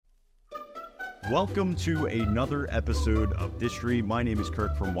Welcome to another episode of Distry. My name is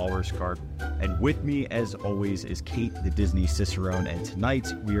Kirk from Walrus Carp, and with me, as always, is Kate, the Disney Cicerone. And tonight,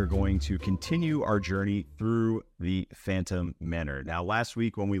 we are going to continue our journey through the Phantom Manor. Now, last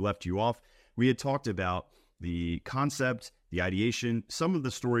week when we left you off, we had talked about the concept, the ideation, some of the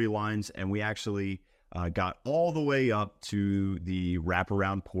storylines, and we actually got all the way up to the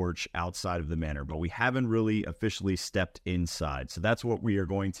wraparound porch outside of the manor, but we haven't really officially stepped inside. So that's what we are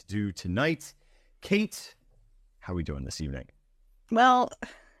going to do tonight. Kate, how are we doing this evening? Well,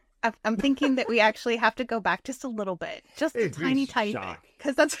 I'm thinking that we actually have to go back just a little bit, just a tiny bit,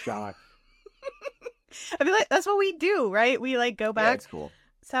 because that's shock. I feel like that's what we do, right? We like go back. Yeah, that's cool.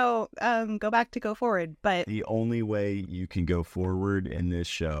 So, go back to go forward. But the only way you can go forward in this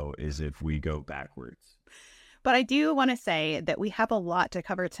show is if we go backwards. But I do want to say that we have a lot to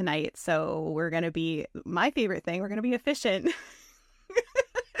cover tonight. So we're going to be, my favorite thing, we're going to be efficient.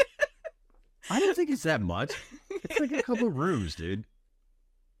 I don't think it's that much. It's like a couple rooms, dude.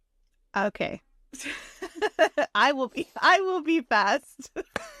 Okay. I will be fast.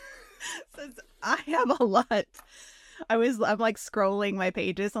 Since I have a lot. I'm like scrolling my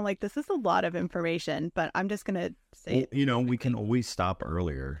pages. I'm like, this is a lot of information, but I'm just going to say, well, you know, we can always stop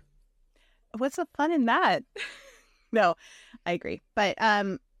earlier. What's the fun in that? No, I agree. But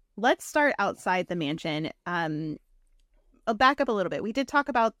let's start outside the mansion. I'll back up a little bit. We did talk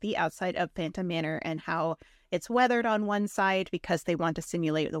about the outside of Phantom Manor and how it's weathered on one side because they want to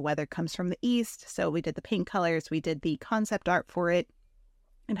simulate the weather comes from the east. So we did the paint colors. We did the concept art for it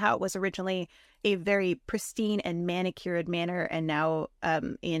and how it was originally a very pristine and manicured manor. And now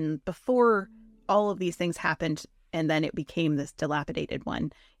before all of these things happened, and then it became this dilapidated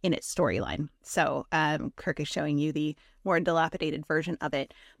one in its storyline. So Kirk is showing you the more dilapidated version of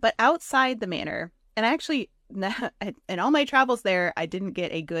it. But outside the manor, and I actually, in all my travels there, I didn't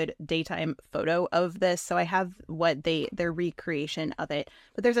get a good daytime photo of this. So I have their recreation of it.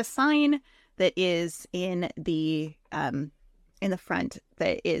 But there's a sign that is in the front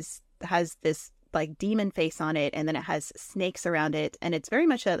that has this like demon face on it, and then it has snakes around it, and it's very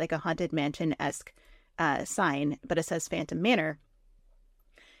much like a Haunted Mansion-esque sign, but it says Phantom Manor.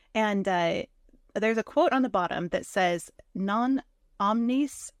 And there's a quote on the bottom that says "Non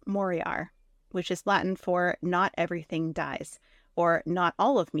omnis moriar," which is Latin for "not everything dies," or "not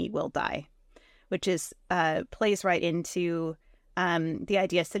all of me will die," which is plays right into the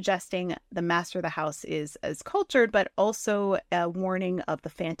idea, suggesting the master of the house is as cultured, but also a warning of the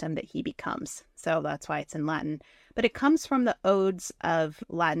phantom that he becomes. So that's why it's in Latin. But it comes from the odes of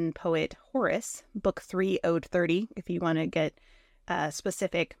Latin poet Horace, Book 3, Ode 30, if you want to get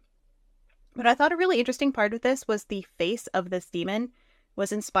specific. But I thought a really interesting part of this was the face of this demon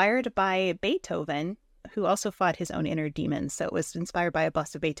was inspired by Beethoven, who also fought his own inner demons. So it was inspired by a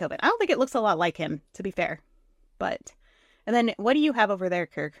bust of Beethoven. I don't think it looks a lot like him, to be fair. But, and then what do you have over there,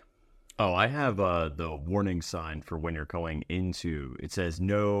 Kirk? Oh, I have the warning sign for when you're going into. It says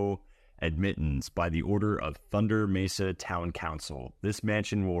no admittance by the order of Thunder Mesa Town Council. This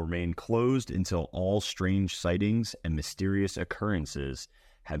mansion will remain closed until all strange sightings and mysterious occurrences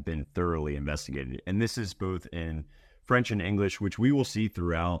have been thoroughly investigated. And this is both in French and English, which we will see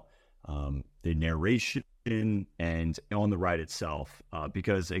throughout the narration and on the ride itself.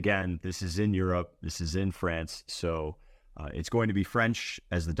 Because, again, this is in Europe, this is in France, so it's going to be French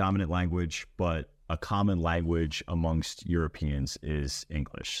as the dominant language, but a common language amongst Europeans is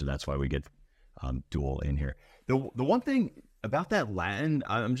English. So that's why we get dual in here. The one thing about that Latin,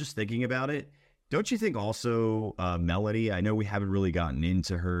 I'm just thinking about it. Don't you think also Melody, I know we haven't really gotten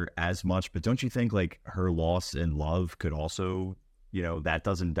into her as much, but don't you think like her loss in love could also, you know, that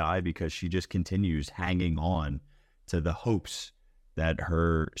doesn't die because she just continues hanging on to the hopes that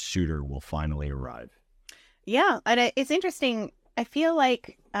her suitor will finally arrive? Yeah, and it's interesting. I feel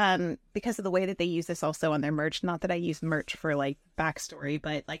like because of the way that they use this also on their merch, not that I use merch for like backstory,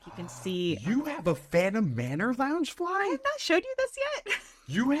 but like you can see. You have a Phantom Manor Loungefly? I have not showed you this yet.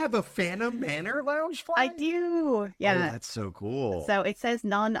 You have a Phantom Manor Loungefly? I do. Yeah. Oh, that's so cool. So it says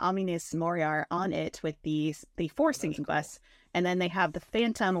 "Non omnis moriar" on it with the four singing glass. And then they have the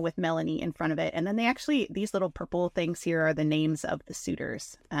Phantom with Melanie in front of it. And then they actually, these little purple things here are the names of the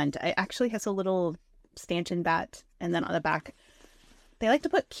suitors. And it actually has a little stanchion bat. And then on the back, they like to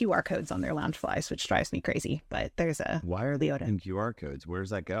put QR codes on their Loungeflies, which drives me crazy. But there's a Why are they in QR codes? Where does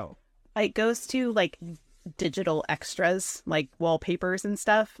that go? It goes to like digital extras, like wallpapers and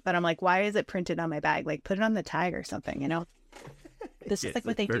stuff. But I'm like, why is it printed on my bag? Like, put it on the tag or something, you know? This is like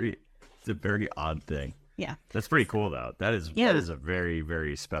what they do. It's a very odd thing. Yeah. That's pretty cool, though. That is a very,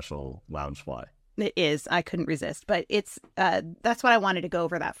 very special Loungefly. It is. I couldn't resist, but it's that's what I wanted to go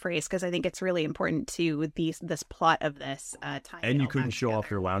over that phrase because I think it's really important to this plot of this time. And you couldn't show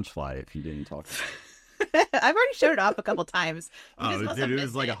off your loungefly if you didn't talk about I've already showed it off a couple times. Oh, dude, it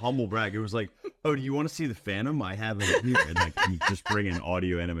was like a humble brag. It was like, oh, do you want to see the Phantom? I have it here. And like, you just bring an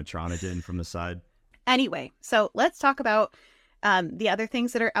audio animatronic in from the side. Anyway, so let's talk about the other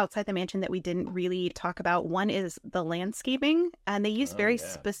things that are outside the mansion that we didn't really talk about. One is the landscaping, and they use very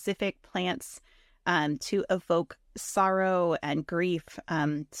specific plants to evoke sorrow and grief.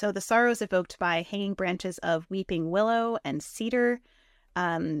 So the sorrow is evoked by hanging branches of weeping willow and cedar.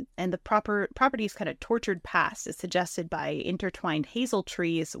 And the property's kind of tortured past is suggested by intertwined hazel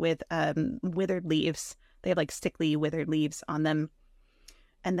trees with withered leaves. They have like stickly withered leaves on them.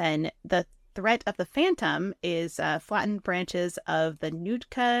 And then the threat of the phantom is flattened branches of the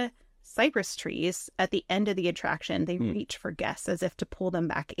Nootka cypress trees at the end of the attraction. They reach for guests as if to pull them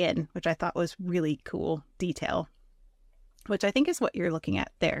back in, which I thought was really cool detail, which I think is what you're looking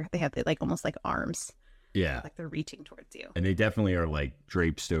at there. They have like almost like arms. Yeah. Like they're reaching towards you. And they definitely are like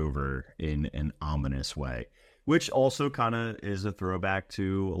draped over in an ominous way, which also kind of is a throwback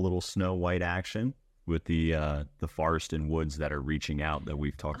to a little Snow White action with the forest and woods that are reaching out that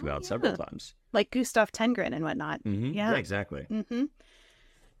we've talked about several times. Like Gustav Tengren and whatnot. Mm-hmm. Yeah, exactly. Mm-hmm.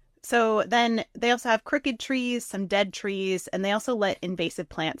 So then they also have crooked trees, some dead trees, and they also let invasive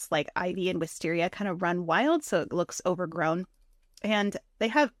plants like ivy and wisteria kind of run wild, so it looks overgrown. And they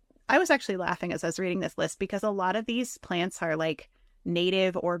have, I was actually laughing as I was reading this list because a lot of these plants are like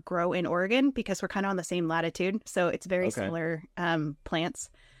native or grow in Oregon because we're kind of on the same latitude. So it's very similar plants.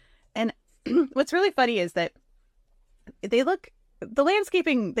 And what's really funny is that the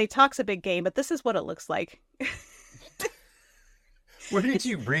landscaping, they talk's a big game, but this is what it looks like. Where did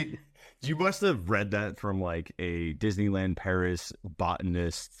you read? You must have read that from like a Disneyland Paris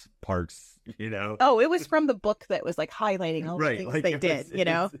botanist parks, you know? Oh, it was from the book that was like highlighting all the things like they did, you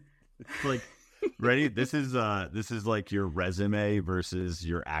know? It's like, ready? This is like your resume versus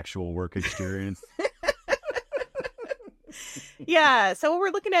your actual work experience. Yeah, so what we're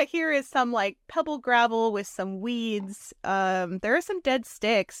looking at here is some like pebble gravel with some weeds. There are some dead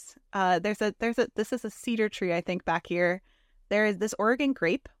sticks. This is a cedar tree, I think, back here. There is this Oregon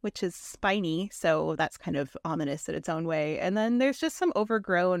grape, which is spiny, so that's kind of ominous in its own way. And then there's just some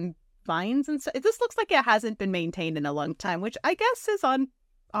overgrown vines and stuff. This looks like it hasn't been maintained in a long time, which I guess is on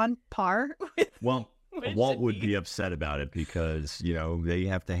par with. Well, Walt would be upset about it because, you know, they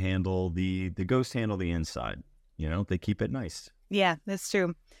have to handle the ghosts handle the inside. You know, they keep it nice. Yeah, that's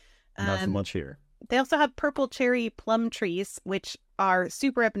true. Not so much here. They also have purple cherry plum trees, which are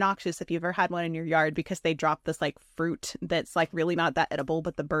super obnoxious if you've ever had one in your yard because they drop this like fruit that's like really not that edible,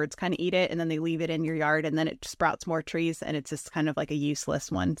 but the birds kind of eat it and then they leave it in your yard and then it sprouts more trees and it's just kind of like a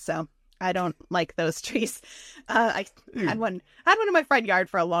useless one. So I don't like those trees. I had one in my front yard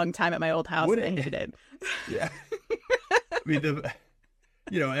for a long time at my old house and I hated it. Yeah. I mean,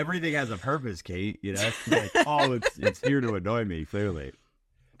 you know, everything has a purpose, Kate. You know, it's like, oh, it's here to annoy me, clearly.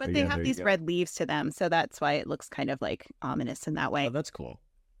 But they have these red leaves to them, so that's why it looks kind of like ominous in that way. Oh, that's cool.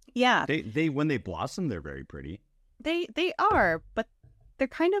 Yeah. They when they blossom, they're very pretty. They are, but they're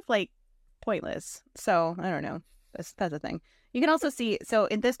kind of like pointless. So I don't know. That's the thing. You can also see, so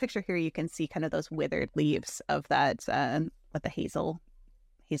in this picture here, you can see kind of those withered leaves of that, with the hazel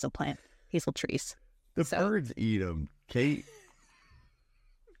plant, hazel trees. The birds eat them, Kate.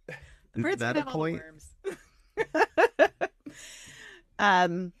 Is that a point?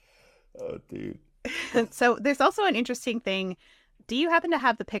 Oh, dude. So there's also an interesting thing. Do you happen to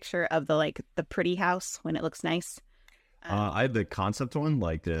have the picture of the pretty house when it looks nice? I have the concept one,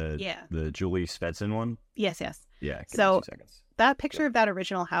 like the Julie Svetsson one. Yes. Yeah. So 2 seconds. That picture of that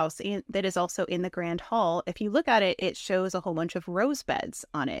original house that is also in the Grand Hall, if you look at it, it shows a whole bunch of rose beds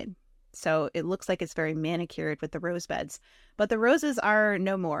on it. So it looks like it's very manicured with the rose beds. But the roses are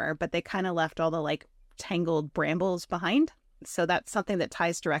no more, but they kind of left all the like tangled brambles behind. So that's something that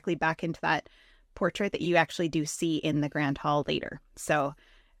ties directly back into that portrait that you actually do see in the Grand Hall later. So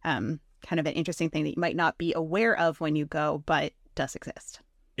kind of an interesting thing that you might not be aware of when you go, but does exist.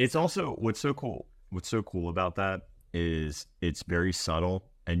 It's also, what's so cool about that is it's very subtle,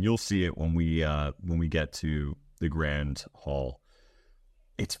 and you'll see it when we get to the Grand Hall.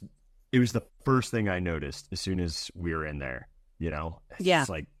 It was the first thing I noticed as soon as we were in there, you know? Yeah.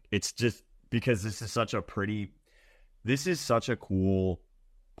 It's just because this is such a cool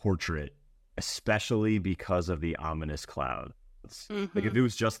portrait, especially because of the ominous clouds. Mm-hmm. Like if it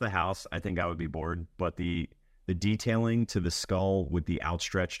was just the house, I think I would be bored, but the detailing to the skull with the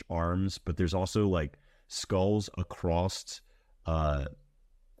outstretched arms, but there's also like skulls across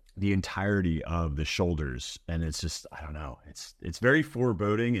the entirety of the shoulders, and it's just, I don't know, it's very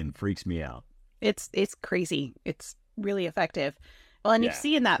foreboding and freaks me out. It's crazy. It's really effective. Well, and you Yeah,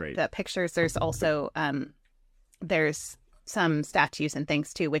 see in great. that pictures, there's also there's some statues and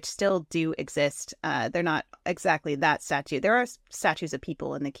things too, which still do exist. They're not exactly that statue. There are statues of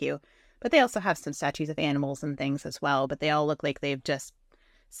people in the queue, but they also have some statues of animals and things as well. But they all look like they've just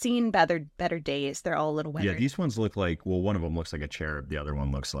seen better days. They're all a little weathered. Yeah, these ones look like, well, one of them looks like a cherub. The other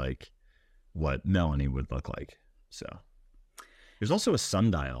one looks like what Melanie would look like. So there's also a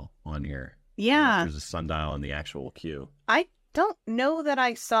sundial on here. Yeah. There's a sundial in the actual queue. I don't know that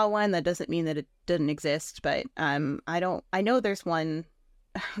I saw one. That doesn't mean that it didn't exist, but I know there's one.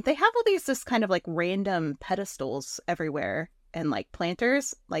 They have all these just kind of like random pedestals everywhere and like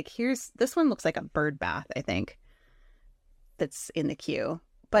planters. Like this one looks like a bird bath, I think, that's in the queue.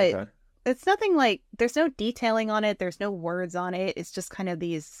 But Okay. it's nothing like, there's no detailing on it. There's no words on it. It's just kind of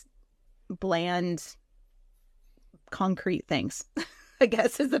these bland concrete things, I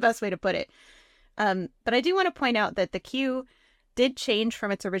guess is the best way to put it. But I do want to point out that the queue did change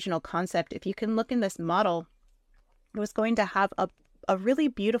from its original concept. If you can look in this model, it was going to have a really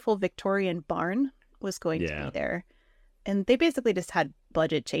beautiful Victorian barn was going to be there. And they basically just had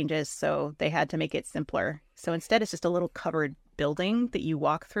budget changes, so they had to make it simpler. So instead, it's just a little covered building that you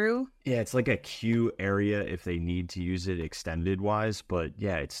walk through. Yeah, it's like a queue area if they need to use it extended wise. But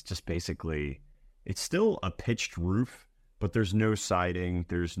yeah, it's just basically, it's still a pitched roof, but there's no siding,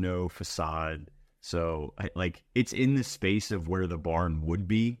 there's no facade. So it's in the space of where the barn would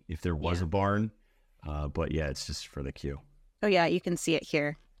be if there was a barn. But yeah, it's just for the queue. Oh yeah, you can see it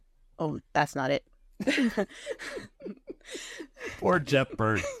here. Oh, that's not it. Poor Jeff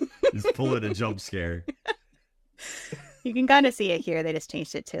Bird is pulling a jump scare. You can kind of see it here. They just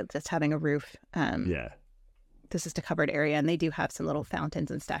changed it to just having a roof. Yeah. This is a covered area, and they do have some little fountains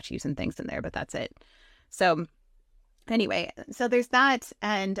and statues and things in there, but that's it. So anyway, so there's that,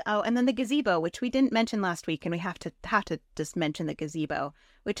 and then the gazebo, which we didn't mention last week, and we have to just mention the gazebo,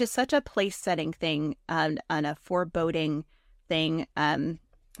 which is such a place-setting thing and a foreboding thing.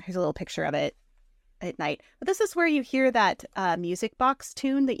 Here's a little picture of it at night. But this is where you hear that music box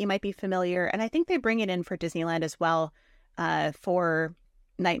tune that you might be familiar, and I think they bring it in for Disneyland as well for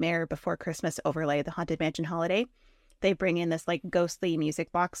Nightmare Before Christmas overlay, the Haunted Mansion holiday. They bring in this like ghostly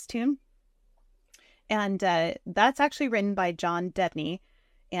music box tune. And that's actually written by John Debney.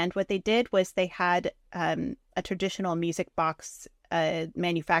 And what they did was they had a traditional music box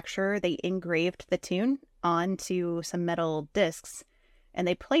manufacturer. They engraved the tune onto some metal discs, and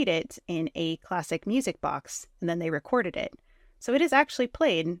they played it in a classic music box, and then they recorded it. So it is actually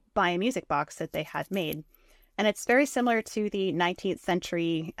played by a music box that they had made. And it's very similar to the 19th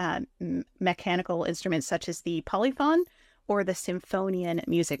century mechanical instruments such as the polyphone or the symphonian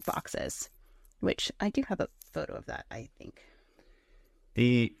music boxes, which I do have a photo of that, I think.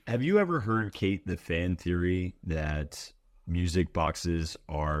 Have you ever heard, Kate, the fan theory that music boxes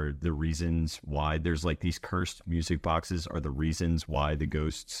are the reasons why there's like these cursed music boxes are the reasons why the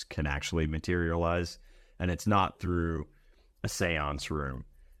ghosts can actually materialize? And it's not through a seance room,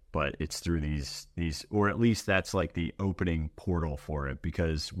 but it's through these, or at least that's like the opening portal for it,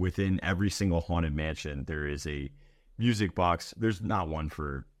 because within every single haunted mansion, there is a music box. There's not one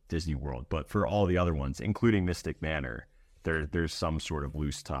for Disney World, but for all the other ones, including Mystic Manor, there's some sort of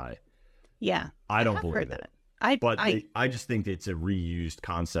loose tie. Yeah. I don't believe it. I just think it's a reused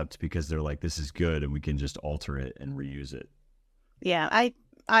concept because they're like, this is good and we can just alter it and reuse it. Yeah,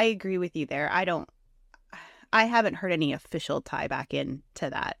 I agree with you there. I haven't heard any official tie back in to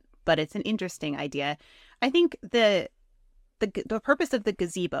that, but it's an interesting idea. I think the purpose of the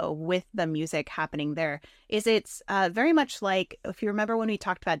gazebo with the music happening there is it's very much like, if you remember when we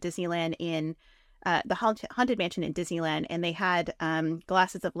talked about Disneyland in the Haunted Mansion in Disneyland, and they had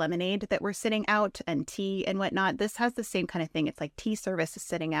glasses of lemonade that were sitting out and tea and whatnot. This has the same kind of thing. It's like tea service is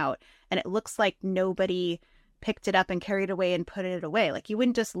sitting out, and it looks like nobody picked it up and carried it away and put it away. Like you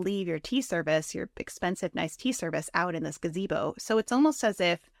wouldn't just leave your tea service, your expensive, nice tea service out in this gazebo. So it's almost as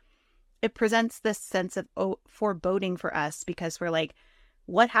if it presents this sense of foreboding for us, because we're like,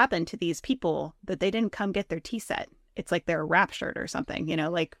 what happened to these people that they didn't come get their tea set? It's like they're raptured or something,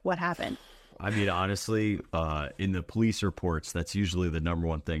 like what happened? I mean, honestly, in the police reports, that's usually the number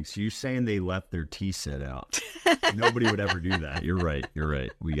one thing. So you're saying they left their tea set out. Nobody would ever do that. You're right.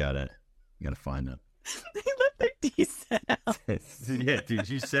 We gotta find them. They left their tea set out. Yeah, dude,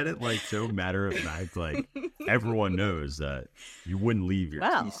 you said it like so matter of fact, like everyone knows that you wouldn't leave your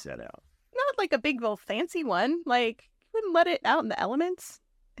tea set out. Not like a big old fancy one. Like you wouldn't let it out in the elements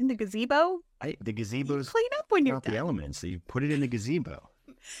in the gazebo. The gazebo's clean up when you're not done. The elements. So you put it in the gazebo.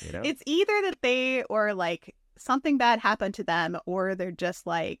 You know? It's either that they or like something bad happened to them, or they're just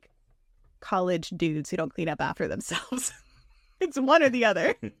like college dudes who don't clean up after themselves. It's one or the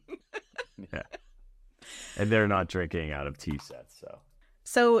other. Yeah. And they're not drinking out of tea sets, so.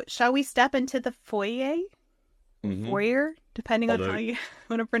 So shall we step into the foyer? Foyer, depending on how you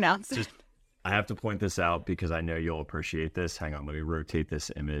want to pronounce it. I have to point this out because I know you'll appreciate this. Hang on, let me rotate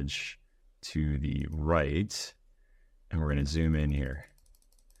this image to the right, and we're going to zoom in here.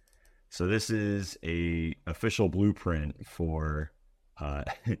 So this is a official blueprint for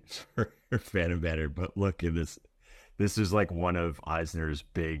Phantom Manor, but look at this. This is like one of Eisner's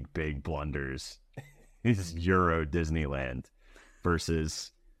big blunders. It's Euro Disneyland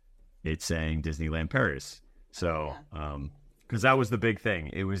versus it's saying Disneyland Paris. So, because that was the big thing.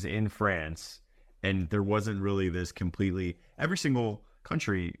 It was in France, and there wasn't really this completely... Every single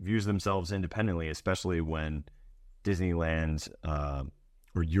country views themselves independently, especially when Disneyland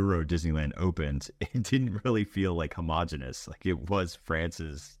or Euro Disneyland opened. It didn't really feel like homogenous. Like it was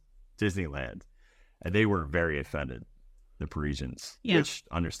France's Disneyland. And they were very offended, the Parisians, which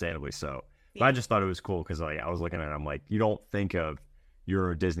understandably so. But I just thought it was cool because like, I was looking at it, I'm like, you don't think of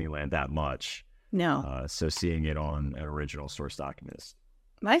Euro Disneyland that much. No. So seeing it on an original source document.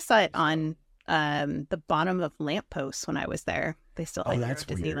 I saw it on the bottom of lampposts when I was there. They still had that's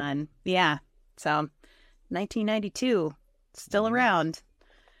Disneyland. Weird. Yeah. So 1992, still around.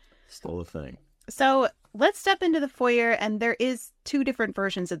 Still a thing. So let's step into the foyer, and there is two different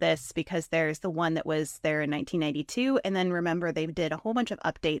versions of this because there's the one that was there in 1992, and then remember they did a whole bunch of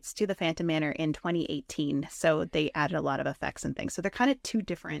updates to the Phantom Manor in 2018, so they added a lot of effects and things. So they're kind of two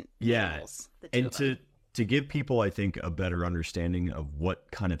different channels, and to give people, I think, a better understanding of what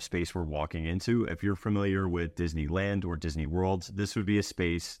kind of space we're walking into, if you're familiar with Disneyland or Disney World, this would be a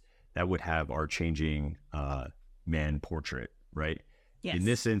space that would have our changing man portrait, right? Yes. In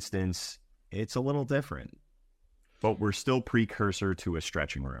this instance, it's a little different, but we're still precursor to a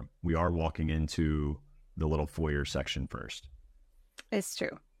stretching room. We are walking into the little foyer section first. It's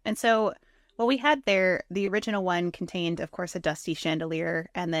true. And so what we had there, the original one contained, of course, a dusty chandelier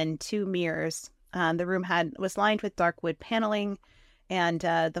and then two mirrors. The room was lined with dark wood paneling, and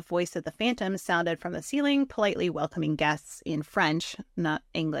the voice of the Phantom sounded from the ceiling, politely welcoming guests in French, not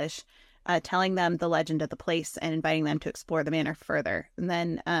English, telling them the legend of the place and inviting them to explore the manor further. And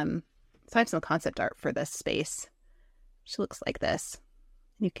then so I have some concept art for this space, which looks like this.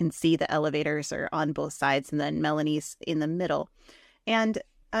 You can see the elevators are on both sides, and then Melanie's in the middle. And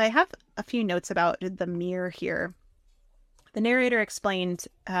I have a few notes about the mirror here. The narrator explained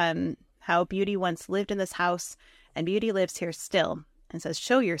how Beauty once lived in this house, and Beauty lives here still, and says,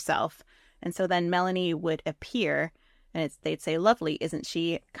 "Show yourself." And so then Melanie would appear, and they'd say, "Lovely, isn't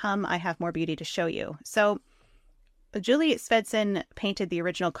she? Come, I have more beauty to show you." So Julie Svendsen painted the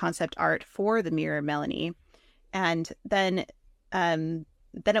original concept art for the mirror Melanie, and then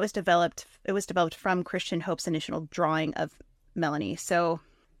it was developed. It was developed from Christian Hope's initial drawing of Melanie. So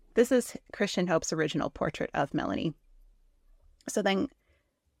this is Christian Hope's original portrait of Melanie. So then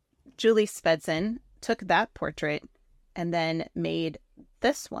Julie Svendsen took that portrait and then made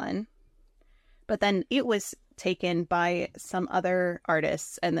this one, but then it was taken by some other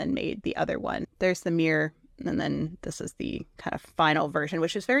artists and then made the other one. There's the mirror, and then this is the kind of final version,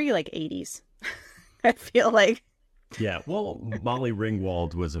 which is very like 80s. I feel like. Yeah, well, Molly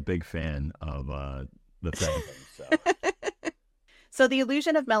Ringwald was a big fan of the Phantom. So. So the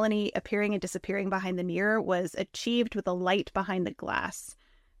illusion of Melanie appearing and disappearing behind the mirror was achieved with a light behind the glass.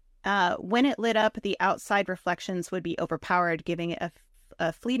 When it lit up, the outside reflections would be overpowered, giving it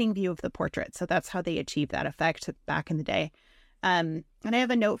a fleeting view of the portrait. So that's how they achieved that effect back in the day. And I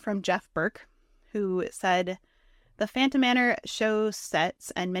have a note from Jeff Burke, who said, "The Phantom Manor show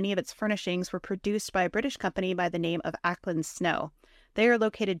sets and many of its furnishings were produced by a British company by the name of Ackland Snow. They are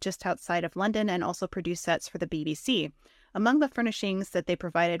located just outside of London and also produce sets for the BBC. Among the furnishings that they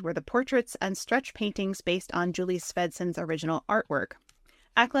provided were the portraits and stretch paintings based on Julie Svendsen's original artwork.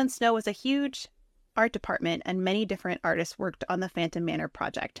 Ackland Snow was a huge art department, and many different artists worked on the Phantom Manor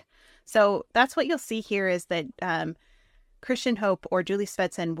project." So that's what you'll see here is that Christian Hope or Julie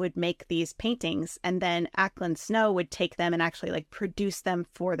Svendsen would make these paintings, and then Ackland Snow would take them and actually like produce them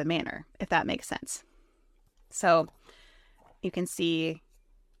for the manor, if that makes sense. So you can see,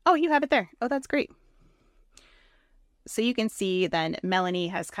 oh, you have it there. Oh, that's great. So you can see then Melanie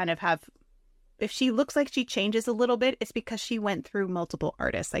has kind of if she looks like she changes a little bit, it's because she went through multiple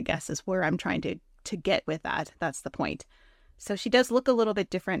artists, I guess, is where I'm trying to get with that. That's the point. So she does look a little bit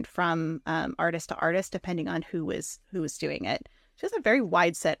different from artist to artist, depending on who was doing it. She has a very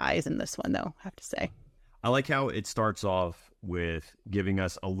wide set eyes in this one, though, I have to say. I like how it starts off with giving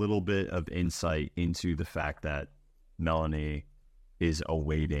us a little bit of insight into the fact that Melanie is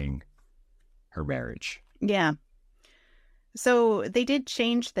awaiting her marriage. Yeah. So they did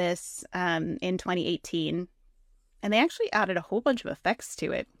change this in 2018, and they actually added a whole bunch of effects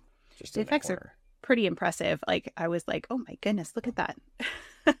to it. Just The effects are pretty impressive. Like, I was like, oh my goodness, look at that.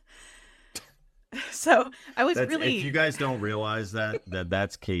 So I was really... If you guys don't realize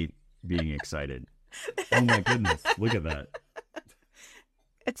that's Kate being excited. Oh my goodness, look at that.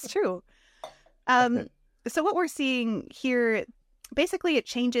 It's true. So what we're seeing here, basically it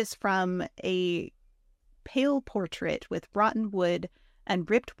changes from a pale portrait with rotten wood and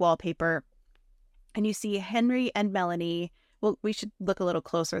ripped wallpaper, and you see Henry and Melanie. Well, we should look a little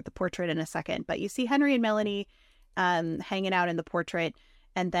closer at the portrait in a second, but you see Henry and Melanie hanging out in the portrait,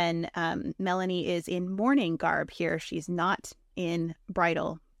 and then Melanie is in mourning garb here. She's not in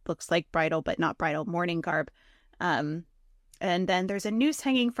bridal. Looks like bridal, but not bridal, mourning garb. And then there's a noose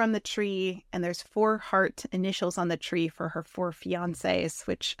hanging from the tree, and there's 4 heart initials on the tree for her 4 fiancés,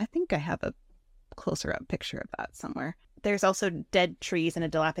 which I think I have a closer up picture of that somewhere. There's also dead trees in a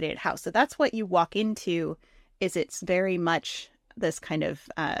dilapidated house. So that's what you walk into. It's very much this kind of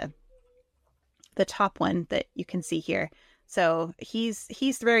the top one that you can see here. So he's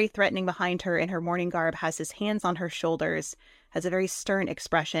very threatening behind her in her mourning garb, has his hands on her shoulders, has a very stern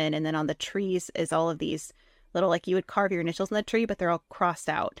expression. And then on the trees is all of these little, like you would carve your initials in the tree, but they're all crossed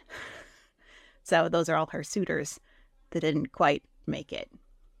out. So those are all her suitors that didn't quite make it.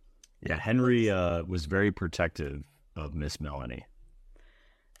 Yeah, Henry was very protective of Miss Melanie.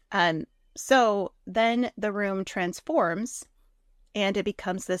 So then the room transforms, and it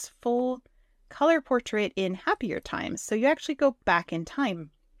becomes this full color portrait in happier times. So you actually go back in time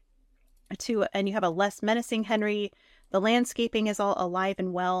and you have a less menacing Henry. The landscaping is all alive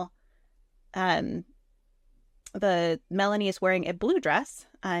and well. The Melanie is wearing a blue dress,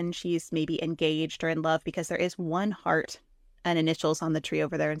 and she's maybe engaged or in love, because there is 1 heart and initials on the tree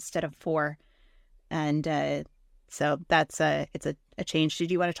over there instead of 4. And so that's it's a change.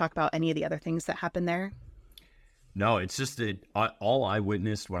 Did you want to talk about any of the other things that happened there? No, it's just that all I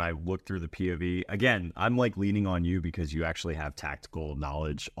witnessed when I looked through the POV, again, I'm like leaning on you because you actually have tactical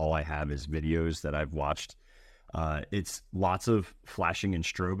knowledge. All I have is videos that I've watched. It's lots of flashing and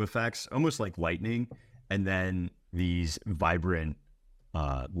strobe effects, almost like lightning. And then these vibrant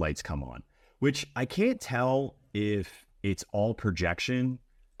lights come on, which I can't tell if it's all projection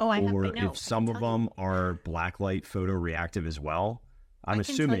or if some of them are blacklight photoreactive as well. I'm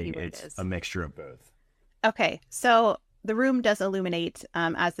assuming it's a mixture of both. Okay, so the room does illuminate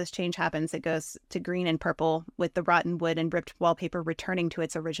as this change happens. It goes to green and purple, with the rotten wood and ripped wallpaper returning to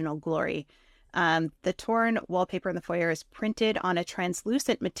its original glory. The torn wallpaper in the foyer is printed on a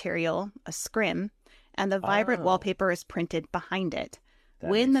translucent material, a scrim, and the vibrant wallpaper is printed behind it.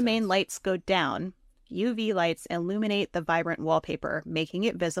 When the main lights go down, UV lights illuminate the vibrant wallpaper, making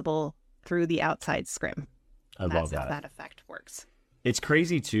it visible through the outside scrim. I love that. That's how that effect works. It's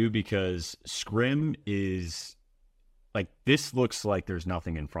crazy, too, because scrim is like, this looks like there's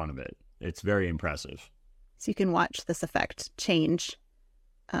nothing in front of it. It's very impressive. So you can watch this effect change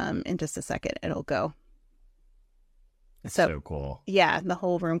in just a second. It'll go. It's so cool. Yeah, the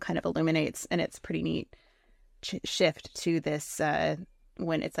whole room kind of illuminates, and it's pretty neat shift to this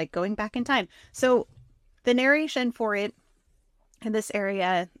when it's like going back in time. So the narration for it in this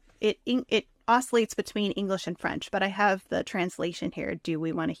area, it oscillates between English and French, but I have the translation here. Do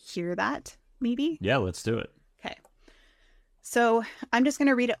we want to hear that, maybe? Yeah, let's do it. Okay. So I'm just going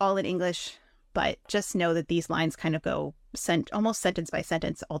to read it all in English, but just know that these lines kind of go almost sentence by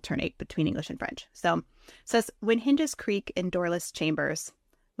sentence, alternate between English and French. So it says, when hinges creak in doorless chambers,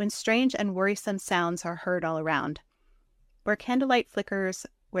 when strange and worrisome sounds are heard all around, where candlelight flickers,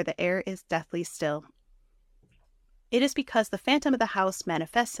 where the air is deathly still, it is because the phantom of the house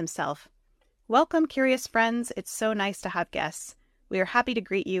manifests himself. Welcome, curious friends. It's so nice to have guests. We are happy to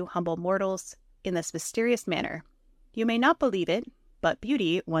greet you, humble mortals, in this mysterious manner. You may not believe it, but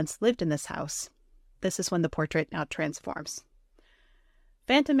beauty once lived in this house. This is when the portrait now transforms.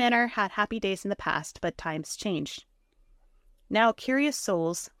 Phantom Manor had happy days in the past, but times changed. Now, curious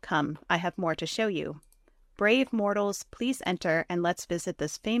souls, come, I have more to show you. Brave mortals, please enter, and let's visit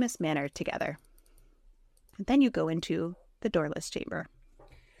this famous manor together. And then you go into the doorless chamber.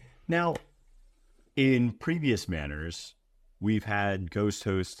 Now, in previous manors, we've had ghost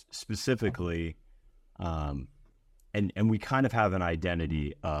hosts specifically, and we kind of have an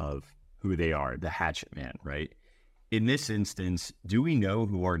identity of who they are, the Hatchet Man, right? In this instance, do we know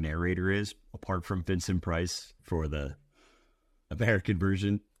who our narrator is, apart from Vincent Price for the American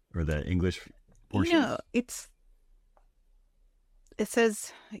version or the English portion? You know, It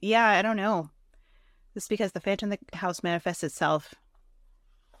says, yeah, I don't know. This is because the Phantom of the House manifests itself.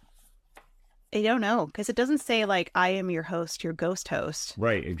 I don't know, because it doesn't say like I am your host, your ghost host.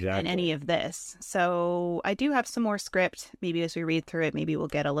 Right, In exactly. any of this. So I do have some more script. Maybe as we read through it, maybe we'll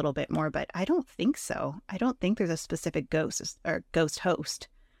get a little bit more, but I don't think so. I don't think there's a specific ghost or ghost host.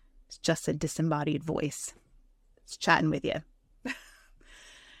 It's just a disembodied voice. It's chatting with you.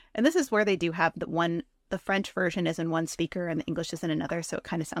 And this is where they do have the French version is in one speaker and the English is in another. So it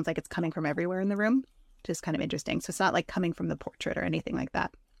kind of sounds like it's coming from everywhere in the room, which is kind of interesting. So it's not like coming from the portrait or anything like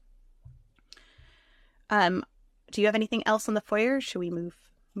that. Do you have anything else on the foyer? Should we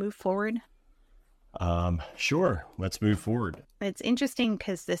move forward? Sure. Let's move forward. It's interesting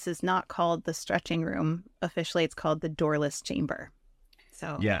because this is not called the stretching room. Officially, it's called the doorless chamber.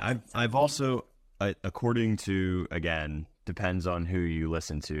 So yeah, I've also, according to, again, depends on who you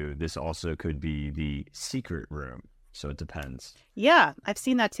listen to, this also could be the secret room. So it depends. Yeah, I've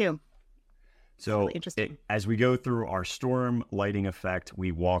seen that too. So really interesting. As we go through our storm lighting effect,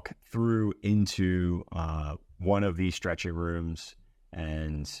 we walk through into one of these stretching rooms,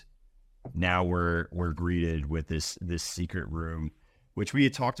 and now we're greeted with this secret room, which we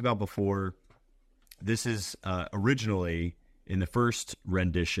had talked about before. This is originally in the first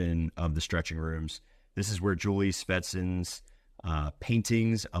rendition of the stretching rooms. This is where Julie Spetson's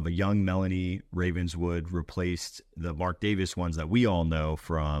paintings of a young Melanie Ravenswood replaced the Mark Davis ones that we all know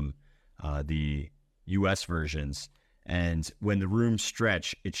from the U.S. versions. And when the rooms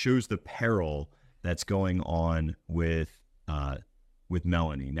stretch, it shows the peril that's going on with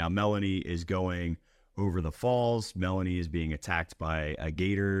Melanie. Now, Melanie is going over the falls. Melanie is being attacked by a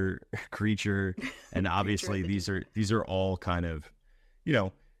gator creature, and obviously these are all kind of, you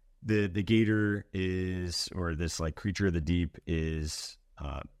know, the gator is, or this like creature of the deep is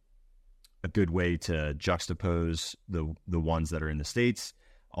a good way to juxtapose the ones that are in the States.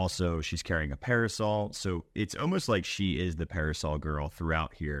 Also, she's carrying a parasol, so it's almost like she is the parasol girl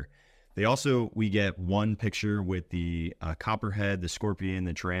throughout here. We get one picture with the copperhead, the scorpion,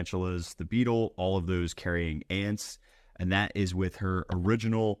 the tarantulas, the beetle, all of those carrying ants. And that is with her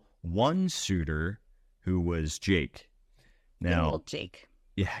original one suitor, who was Jake. Now, good old Jake.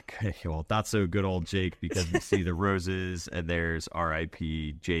 Yeah, well, not so good old Jake, because we see the roses and there's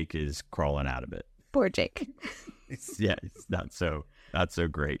R.I.P. Jake is crawling out of it. Poor Jake. It's not so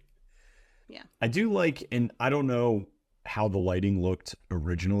great. Yeah. I do like, and I don't know how the lighting looked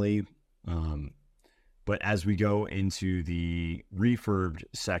originally, but as we go into the refurbed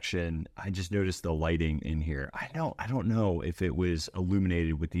section, I just noticed the lighting in here. I don't know if it was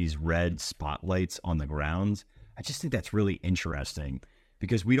illuminated with these red spotlights on the ground. I just think that's really interesting,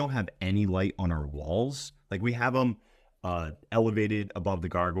 because we don't have any light on our walls. Like, we have them elevated above the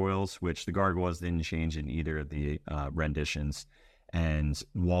gargoyles, which the gargoyles didn't change in either of the renditions, and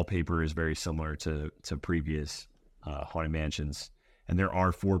wallpaper is very similar to previous Haunted Mansions, and there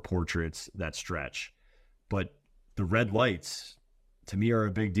are 4 portraits that stretch, but the red lights to me are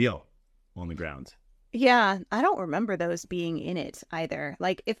a big deal on the ground. Yeah, I don't remember those being in it either.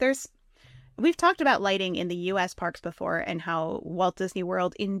 Like, we've talked about lighting in the US parks before, and how Walt Disney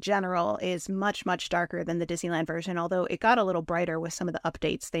World in general is much, much darker than the Disneyland version, although it got a little brighter with some of the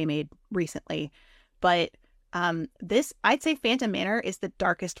updates they made recently. But this, I'd say Phantom Manor is the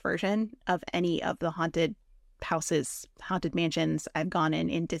darkest version of any of the haunted mansions I've gone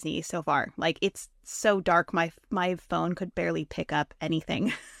in Disney so far. Like, it's so dark, my phone could barely pick up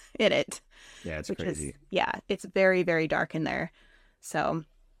anything in it. Yeah, it's crazy. It's very, very dark in there. So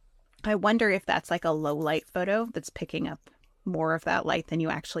I wonder if that's like a low light photo that's picking up more of that light than you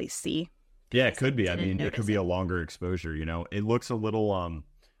actually see. Yeah, it could be. I mean, it could be a longer exposure, you know. It looks a little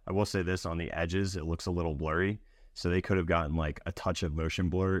I will say this, on the edges it looks a little blurry. So they could have gotten like a touch of motion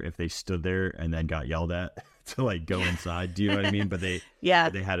blur if they stood there and then got yelled at to like go inside. Do you know what I mean? But they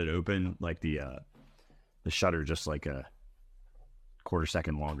had it open, like the shutter just like a quarter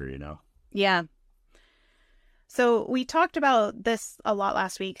second longer, you know? Yeah. So we talked about this a lot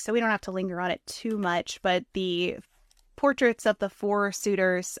last week, so we don't have to linger on it too much, but the portraits of the 4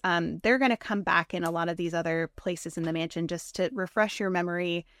 suitors, they're going to come back in a lot of these other places in the mansion. Just to refresh your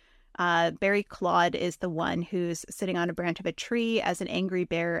memory, Barry Claude is the one who's sitting on a branch of a tree as an angry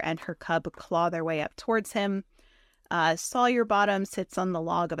bear and her cub claw their way up towards him. Sawyer Bottom sits on the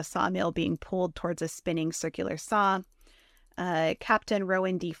log of a sawmill being pulled towards a spinning circular saw. Captain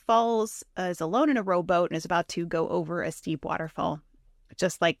Rowan D. Falls is alone in a rowboat and is about to go over a steep waterfall,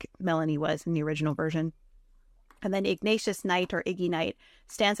 just like Melanie was in the original version. And then Ignatius Knight, or Iggy Knight,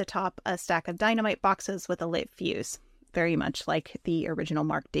 stands atop a stack of dynamite boxes with a lit fuse, very much like the original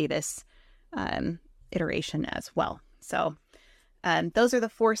Mark Davis iteration as well. So Those are the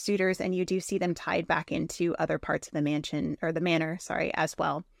 4 suitors, and you do see them tied back into other parts of the mansion, or the manor, sorry, as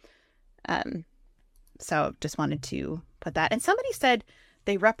well. So just wanted to put that. And somebody said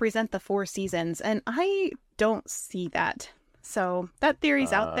they represent the 4 seasons, and I don't see that. So that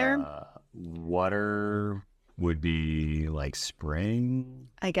theory's out there. Water would be like spring,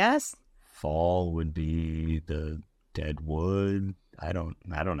 I guess. Fall would be the dead wood. I don't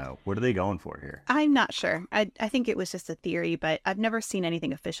know. What are they going for here? I'm not sure. I think it was just a theory, but I've never seen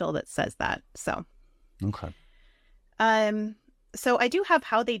anything official that says that. So, okay. So I do have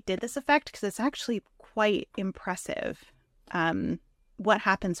how they did this effect, because it's actually quite impressive. What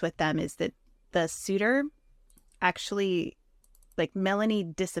happens with them is that the suitor actually, like, Melanie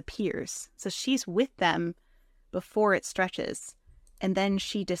disappears. So she's with them before it stretches, and then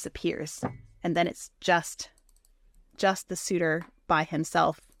she disappears, and then it's just the suitor by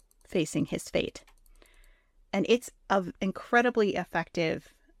himself facing his fate. And it's an incredibly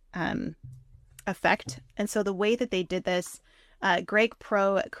effective effect. And so the way that they did this, Greg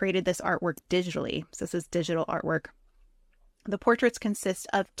Pro created this artwork digitally. So this is digital artwork. The portraits consist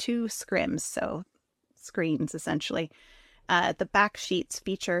of 2 scrims, so screens essentially. The back sheets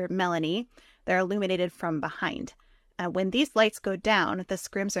feature Melanie. They're illuminated from behind. When these lights go down, the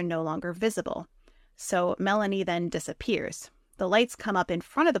scrims are no longer visible. So Melanie then disappears. The lights come up in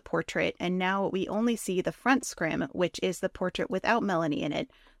front of the portrait, and now we only see the front scrim, which is the portrait without Melanie in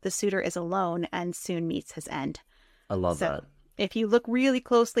it. The suitor is alone and soon meets his end. I love that. If you look really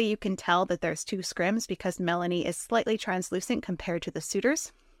closely, you can tell that there's 2 scrims, because Melanie is slightly translucent compared to the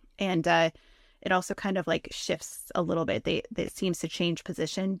suitors. And it also kind of like shifts a little bit. It seems to change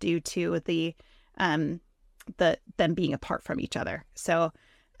position due to the them being apart from each other. So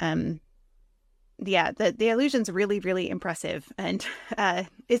yeah, the illusion's really, really impressive. And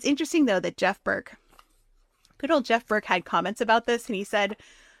it's interesting, though, that good old Jeff Burke had comments about this, and he said,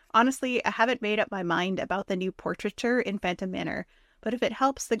 "Honestly, I haven't made up my mind about the new portraiture in Phantom Manor, but if it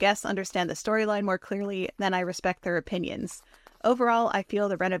helps the guests understand the storyline more clearly, then I respect their opinions. Overall, I feel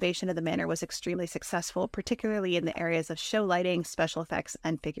the renovation of the manor was extremely successful, particularly in the areas of show lighting, special effects,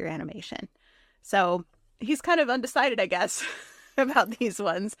 and figure animation." So he's kind of undecided, I guess, about these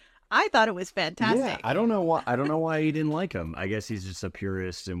ones. I thought it was fantastic. Yeah, I don't know why he didn't like him. I guess he's just a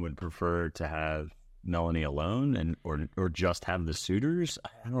purist and would prefer to have Melanie alone, and or just have the suitors.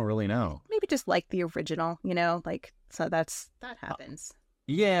 I don't really know. Maybe just like the original, like, so that happens.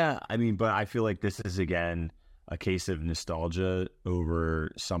 Yeah, I mean, but I feel like this is again a case of nostalgia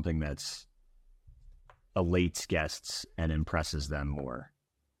over something that's elates guests and impresses them more.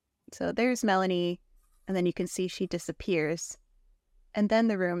 So there's Melanie, and then you can see she disappears. And then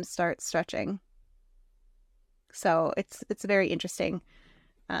the room starts stretching. So it's a very interesting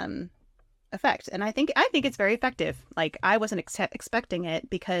effect. And I think it's very effective. Like, I wasn't expecting it,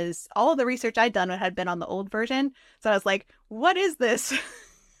 because all of the research I'd done had been on the old version. So I was like, what is this?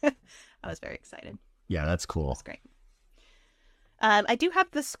 I was very excited. Yeah, that's cool. That's great. I do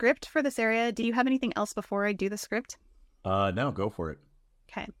have the script for this area. Do you have anything else before I do the script? No, go for it.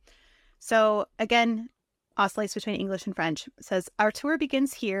 Okay. So again, oscillates between English and French. It says, "Our tour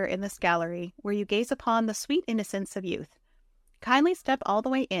begins here in this gallery, where you gaze upon the sweet innocence of youth. Kindly step all the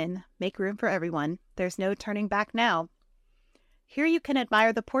way in, make room for everyone. There's no turning back now. Here you can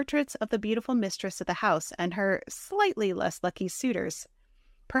admire the portraits of the beautiful mistress of the house and her slightly less lucky suitors.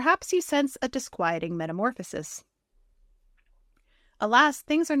 Perhaps you sense a disquieting metamorphosis. Alas,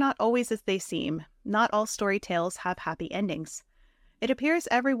 things are not always as they seem. Not all story tales have happy endings. It appears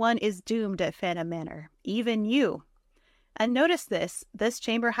everyone is doomed at Phantom Manor, even you. And notice this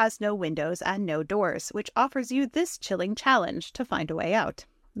chamber has no windows and no doors, which offers you this chilling challenge to find a way out."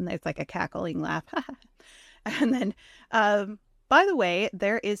 And there's like a cackling laugh. And then, by the way,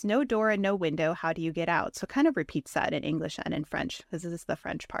 there is no door and no window. How do you get out? So it kind of repeats that in English and in French, because this is the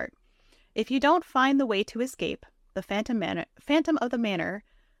French part. "If you don't find the way to escape, the Phantom of the Manor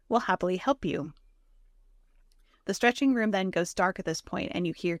will happily help you." The stretching room then goes dark at this point, and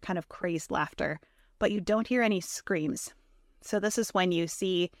you hear kind of crazed laughter, but you don't hear any screams. So this is when you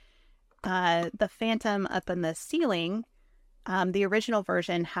see the Phantom up in the ceiling. The original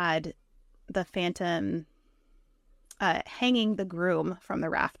version had the Phantom hanging the groom from the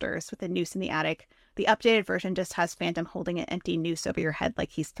rafters with a noose in the attic. The updated version just has Phantom holding an empty noose over your head, like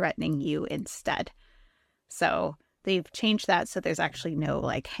he's threatening you instead. So they've changed that, so there's actually no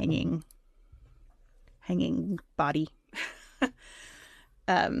like hanging body, which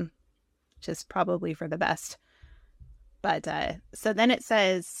is probably for the best. But so then it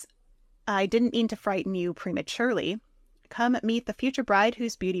says, "I didn't mean to frighten you prematurely. Come meet the future bride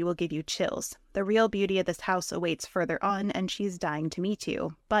whose beauty will give you chills. The real beauty of this house awaits further on, and she's dying to meet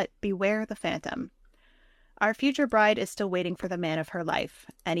you. But beware the phantom. Our future bride is still waiting for the man of her life.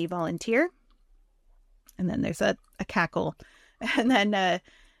 Any volunteer?" And then there's a cackle. And then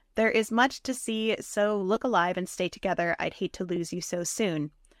there is much to see, so look alive and stay together. I'd hate to lose you so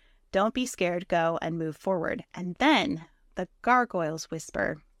soon. Don't be scared, go and move forward. And then the gargoyles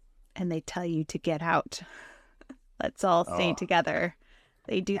whisper, and they tell you to get out. Let's all sing together.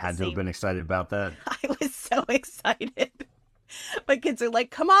 They do the Had to same. have been excited about that. I was so excited. My kids are like,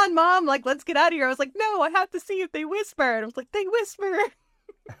 "Come on, Mom, like, let's get out of here." I was like, "No, I have to see if they whisper." And I was like, "They whisper."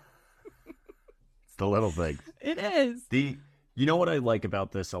 It's the little things. It is. You know what I like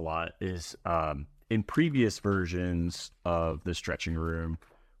about this a lot is in previous versions of the stretching room,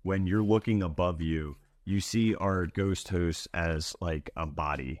 when you're looking above you, you see our ghost host as like a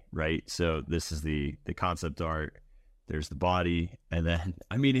body, right? So this is the concept art. There's the body, and then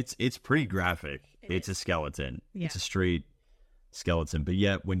I mean it's pretty graphic. It's a skeleton. Yeah. It's a straight skeleton. But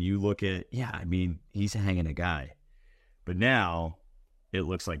yet when you look at, I mean, he's hanging a guy. But now it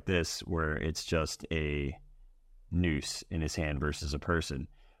looks like this, where it's just a noose in his hand versus a person.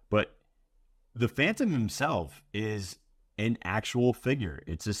 But the Phantom himself is an actual figure.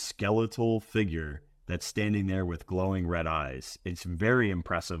 It's a skeletal figure that's standing there with glowing red eyes. It's very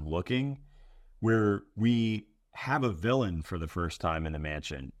impressive looking, where we have a villain for the first time in the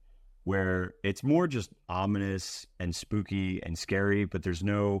mansion, where it's more just ominous and spooky and scary, but there's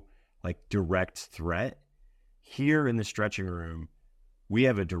no like direct threat. Here in the stretching room, we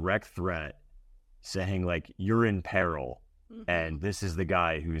have a direct threat saying like, you're in peril, and this is the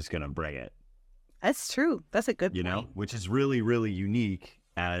guy who's going to bring it. That's true. That's a good point. You know, which is really, really unique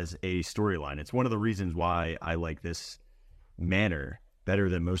as a storyline. It's one of the reasons why I like this manor better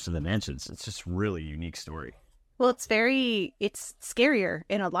than most of the mansions. It's just really unique story. Well, it's scarier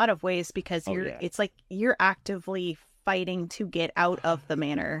in a lot of ways because it's like you're actively fighting to get out of the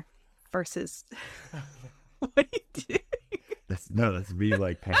manor versus what are you doing? That's me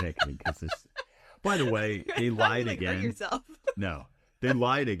like panicking because this. By the way, they lied again. Hurt yourself. No, they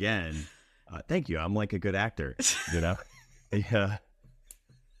lied again. Thank you. I'm like a good actor, you know.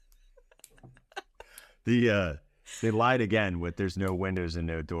 They lied again with there's no windows and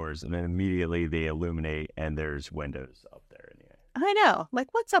no doors, and then immediately they illuminate and there's windows up there in the air. I know.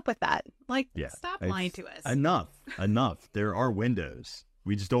 Like, what's up with that? Like, stop lying to us. Enough. There are windows.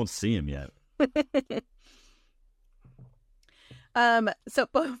 We just don't see them yet. So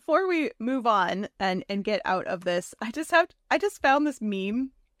before we move on and get out of this, I just found this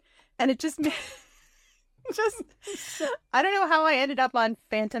meme, and it just I don't know how I ended up on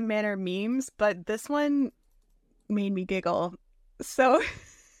Phantom Manor memes, but this one made me giggle. So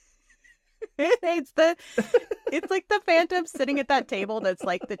it's like the Phantom sitting at that table that's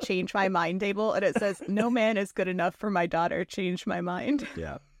like the change my mind table, and it says, "No man is good enough for my daughter, change my mind."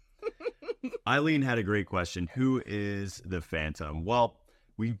 Yeah. Eileen had a great question. Who is the Phantom? Well,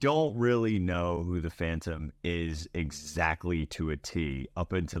 we don't really know who the Phantom is exactly to a T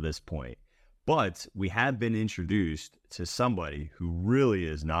up until this point. But we have been introduced to somebody who really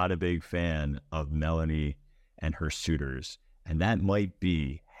is not a big fan of Melanie and her suitors, and that might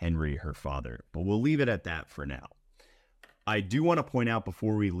be Henry, her father. But we'll leave it at that for now. I do want to point out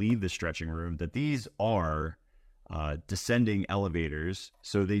before we leave the stretching room that these are descending elevators,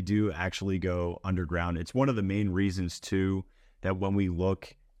 so they do actually go underground. It's one of the main reasons, too, that when we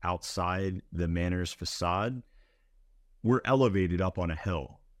look outside the manor's facade, we're elevated up on a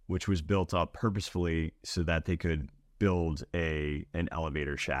hill, which was built up purposefully so that they could build an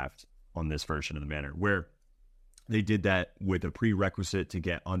elevator shaft on this version of the manor, where they did that with a prerequisite to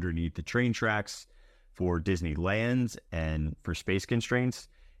get underneath the train tracks for Disneyland and for space constraints.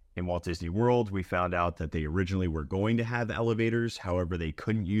 In Walt Disney World, we found out that they originally were going to have elevators. However, they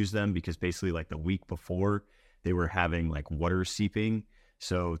couldn't use them because basically like the week before they were having like water seeping.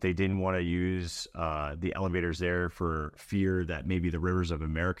 So they didn't want to use the elevators there for fear that maybe the rivers of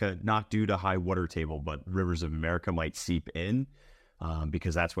America, not due to high water table, but rivers of America might seep in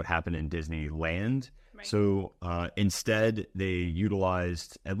because that's what happened in Disneyland. Right. So instead, they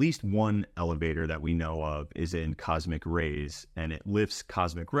utilized at least one elevator that we know of is in Cosmic Rays, and it lifts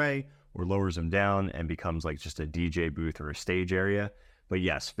Cosmic Ray or lowers them down and becomes like just a DJ booth or a stage area. But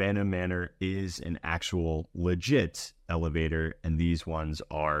yes, Phantom Manor is an actual legit elevator, and these ones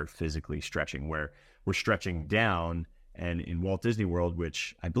are physically stretching, where we're stretching down, and in Walt Disney World,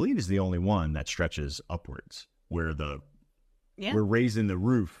 which I believe is the only one that stretches upwards, where we're raising the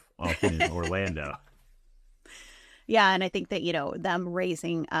roof up in Orlando. Yeah, and I think that, them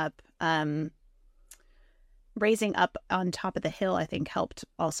raising up raising up on top of the hill, I think, helped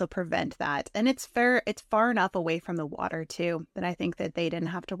also prevent that. And it's far enough away from the water too that I think that they didn't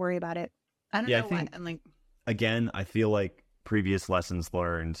have to worry about it. I don't Yeah, know I why. think I'm like, again, I feel like previous lessons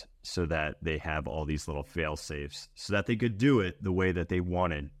learned so that they have all these little fail safes so that they could do it the way that they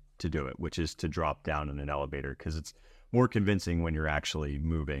wanted to do it, which is to drop down in an elevator, because it's more convincing when you're actually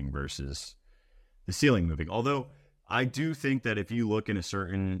moving versus the ceiling moving. Although I do think that if you look in a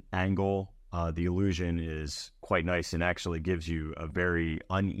certain angle, the illusion is quite nice and actually gives you a very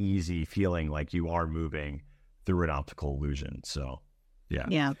uneasy feeling like you are moving through an optical illusion. So, yeah.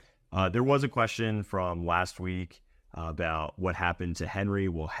 yeah. There was a question from last week about what happened to Henry.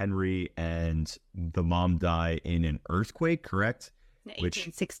 Well, Henry and the mom die in an earthquake, correct?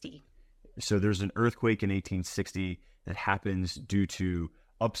 1860. So there's an earthquake in 1860 that happens due to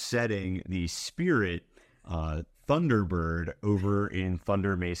upsetting the spirit Thunderbird over in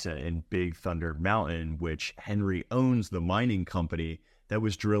Thunder Mesa and Big Thunder Mountain, which Henry owns the mining company that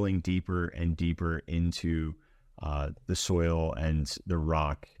was drilling deeper and deeper into the soil and the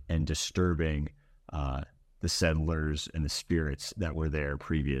rock and disturbing the settlers and the spirits that were there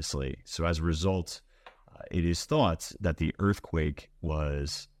previously. So as a result, it is thought that the earthquake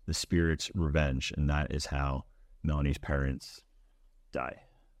was the spirit's revenge, and that is how Melanie's parents die.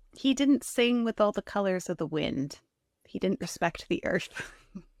 He didn't sing with all the colors of the wind. He didn't respect the earth.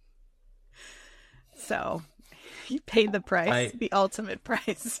 So he paid the price, the ultimate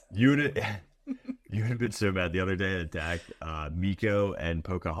price. You would have been so mad. The other day at DAC, Miko and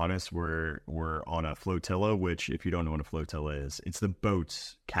Pocahontas were on a flotilla, which, if you don't know what a flotilla is, it's the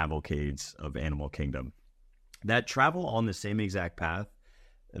boats cavalcades of Animal Kingdom that travel on the same exact path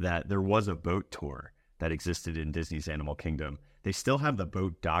that there was a boat tour that existed in Disney's Animal Kingdom. They still have the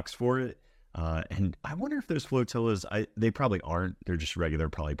boat docks for it. And I wonder if those flotillas, they probably aren't. They're just regular,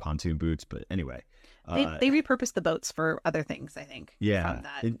 probably pontoon boats. But anyway. They repurpose the boats for other things, I think. Yeah. From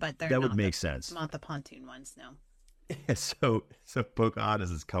that, but that would make sense. Not the pontoon ones, no. Yeah, so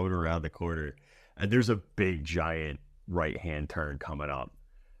Pocahontas is coming around the corner, and there's a big, giant right-hand turn coming up.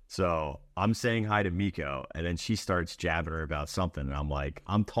 So I'm saying hi to Miko, and then she starts jabbing her about something. And I'm like,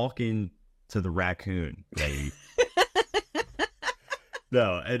 I'm talking to the raccoon, lady.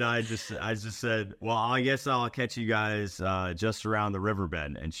 No, and I just said, well, I guess I'll catch you guys just around the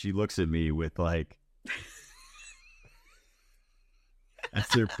riverbend. And she looks at me with like, as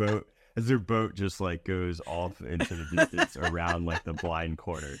their boat just like goes off into the distance around like the blind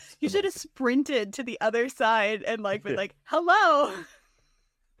corner. You should have sprinted to the other side and like been like, hello,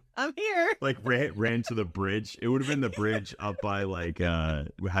 I'm here. Like ran to the bridge. It would have been the bridge up by like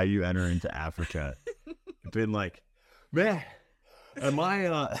how you enter into Africa. Been like, man. Am I,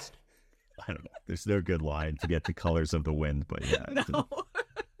 I don't know. There's no good line to get the colors of the wind, but yeah.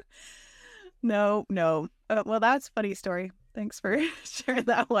 No. No. Well, that's a funny story. Thanks for sharing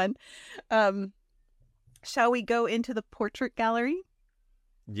that one. Shall we go into the portrait gallery?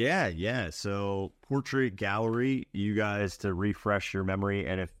 Yeah. So portrait gallery, you guys, to refresh your memory.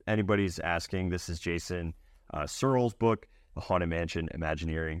 And if anybody's asking, this is Jason Searle's book, The Haunted Mansion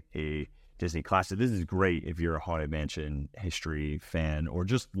Imagineering, a Disney classic. This is great if you're a Haunted Mansion history fan or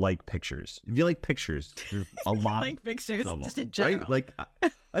just like pictures. If you like pictures, there's a lot. Like pictures, just in general. general. Right?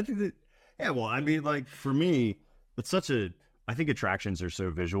 Like, I think that, yeah, well, I mean, like, for me, it's I think attractions are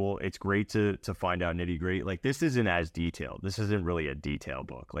so visual. It's great to find out nitty gritty. Like, this isn't as detailed. This isn't really a detail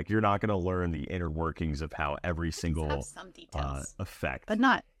book. Like, you're not going to learn the inner workings of how every single some details, effect. but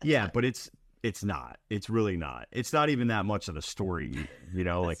not. Yeah, but it's not. It's really not. It's not even that much of the story, you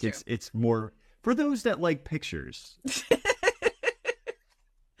know? Like, it's more for those that like pictures.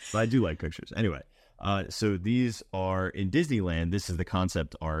 But I do like pictures. Anyway, so these are in Disneyland. This is the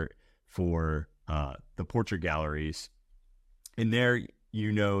concept art for the portrait galleries. And there,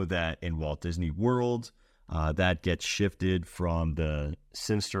 you know that in Walt Disney World, that gets shifted from the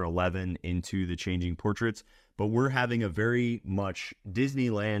Sinister 11 into the changing portraits. But we're having a very much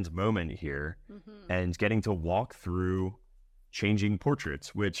Disneyland moment here and getting to walk through changing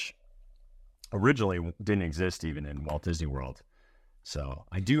portraits, which originally didn't exist even in Walt Disney World. So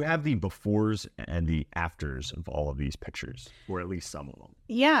I do have the befores and the afters of all of these pictures, or at least some of them.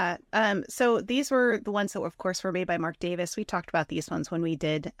 Yeah. So these were the ones that, of course, were made by Mark Davis. We talked about these ones when we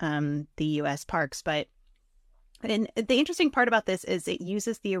did the U.S. parks. And the interesting part about this is it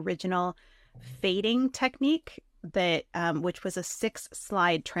uses the original fading technique that which was a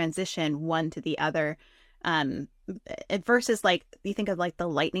 6-slide transition one to the other, versus like you think of like the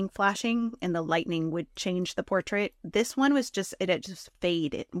lightning flashing and the lightning would change the portrait. This one was just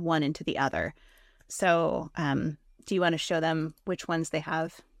fade one into the other. So do you want to show them which ones they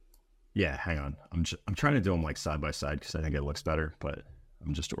have? Yeah, hang on. I'm trying to do them like side by side because I think it looks better, but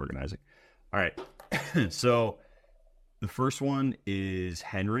I'm just organizing. All right. So the first one is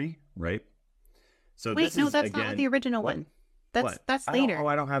Henry, right? So Wait, this no, is that's not again the original what one. what That's I don't later.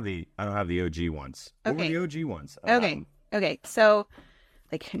 I don't have the OG ones. What were Okay. the OG ones? I don't have Okay. them. Okay. So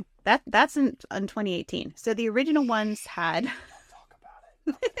like that's in 2018. So the original ones had Don't talk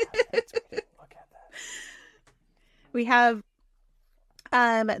about it. Okay, we didn't look at that. we have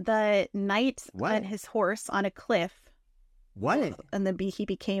the knight What? on his horse on a cliff, What? and then he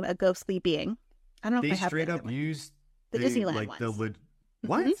became a ghostly being. I don't know if They I have straight the up other one. used The the Disneyland like the ones.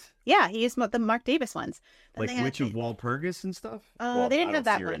 what? Mhm. Yeah, he used the Mark Davis ones. Then Like they had Witch of Walpurgis and stuff? they didn't I have don't see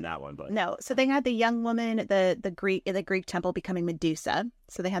that her in one. that one, but No, so they had the young woman, the Greek temple becoming Medusa.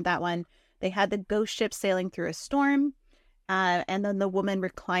 So they had that one. They had the ghost ship sailing through a storm, and then the woman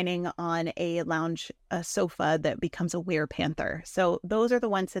reclining on a sofa that becomes a were-panther. So those are the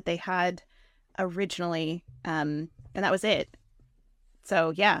ones that they had originally, and that was it.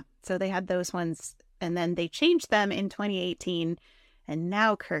 So yeah, so they had those ones, and then they changed them in 2018, and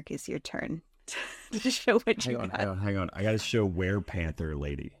now Kirk is your turn to show what you got. hang on. I got to show Were Panther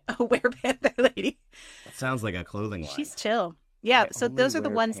Lady. A were-panther lady. That sounds like a clothing line. She's chill. Yeah, so those are the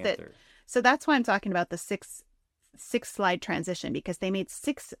ones that. So that's why I'm talking about the six slide transition, because they made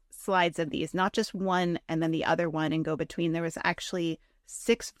 6 slides of these, not just one and then the other one and go between. There was actually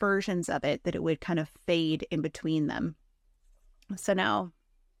 6 versions of it that it would kind of fade in between them. So now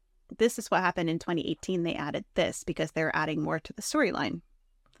this is what happened in 2018. They added this because they're adding more to the storyline.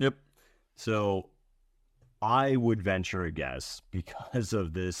 Yep. So I would venture a guess, because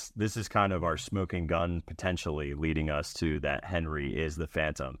of this is kind of our smoking gun potentially leading us to that Henry is the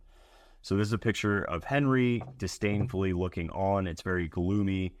Phantom. So this is a picture of Henry disdainfully looking on. It's very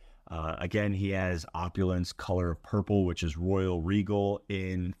gloomy. Again, he has opulence, color of purple, which is royal regal.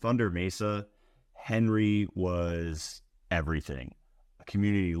 In Thunder Mesa, Henry was everything. A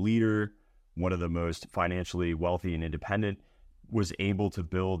community leader, one of the most financially wealthy and independent, was able to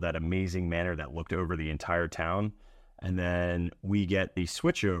build that amazing manor that looked over the entire town. And then we get the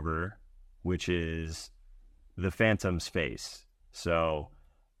switchover, which is the Phantom's face. So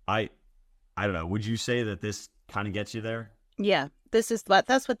I don't know. Would you say that this kind of gets you there? Yeah, that's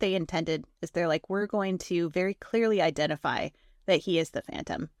what they intended. Is they're like, we're going to very clearly identify that he is the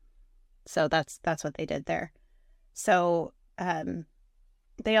Phantom. So that's what they did there. So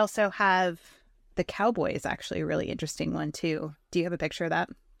they also have the cowboy is actually a really interesting one too. Do you have a picture of that?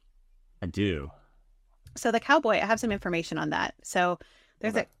 I do. So the cowboy, I have some information on that. So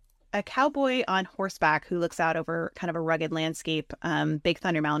there's a cowboy on horseback who looks out over kind of a rugged landscape. Big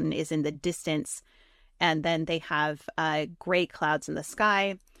Thunder Mountain is in the distance. And then they have gray clouds in the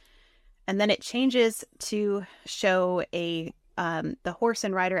sky. And then it changes to show the horse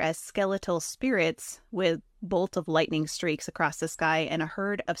and rider as skeletal spirits with bolt of lightning streaks across the sky and a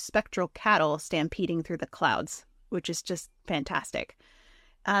herd of spectral cattle stampeding through the clouds, which is just fantastic.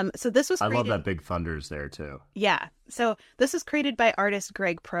 So this was I love that Big Thunder's there too. Yeah. So this was created by artist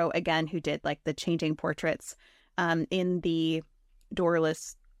Greg Pro, again, who did like the changing portraits in the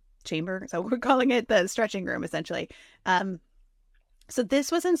doorless chamber. So we're calling it the stretching room, essentially. So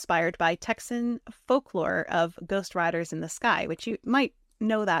this was inspired by Texan folklore of ghost riders in the sky, which you might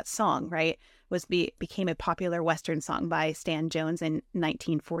know that song, right? Became a popular Western song by Stan Jones in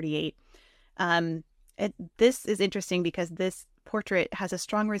 1948. This is interesting because this portrait has a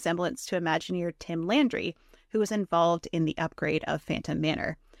strong resemblance to Imagineer Tim Landry, who was involved in the upgrade of Phantom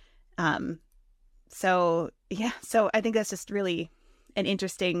Manor. So I think that's just really an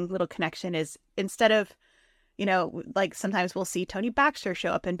interesting little connection. Is instead of, like sometimes we'll see Tony Baxter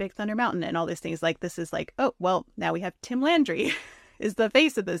show up in Big Thunder Mountain and all these things, like this is like, oh, well, now we have Tim Landry is the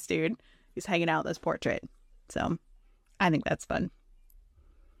face of this dude. He's hanging out in this portrait. So I think that's fun.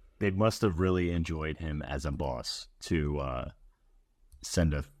 They must have really enjoyed him as a boss to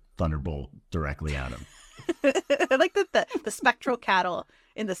send a thunderbolt directly at him. I like that the spectral cattle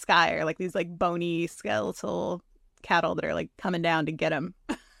in the sky are like these like bony skeletal cattle that are like coming down to get him.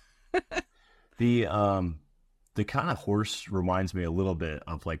 The kind of horse reminds me a little bit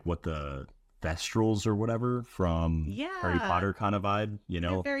of like what the Thestrals or whatever from Harry Potter kind of vibe,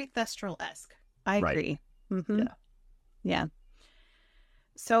 They're very Thestral-esque. I agree. Mm-hmm. Yeah.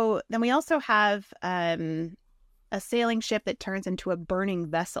 So then we also have a sailing ship that turns into a burning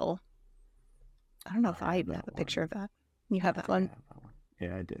vessel. I don't know if I have a picture of that. You have that one?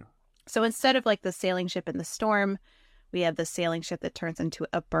 Yeah, I do. So instead of like the sailing ship in the storm, we have the sailing ship that turns into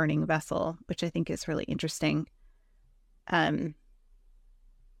a burning vessel, which I think is really interesting.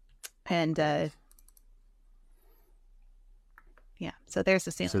 Yeah. So there's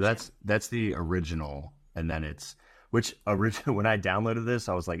the sailing ship. That's the original, and then it's original. When I downloaded this,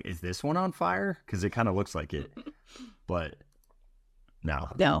 I was like, "Is this one on fire?" Because it kind of looks like it, but no,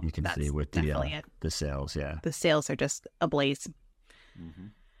 you can see with the sails. Yeah, the sails are just ablaze. Mm-hmm.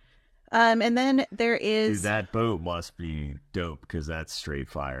 And then there is... Dude, that boat must be dope because that's straight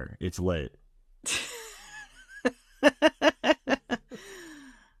fire. It's lit.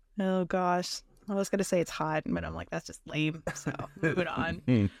 Oh, gosh. I was going to say it's hot, but I'm like, that's just lame. So moving on.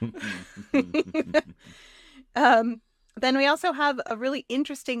 Then we also have a really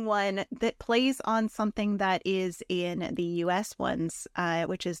interesting one that plays on something that is in the U.S. ones,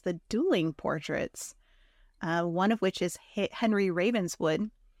 which is the dueling portraits, one of which is Henry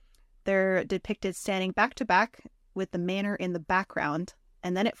Ravenswood. They're depicted standing back to back with the manor in the background,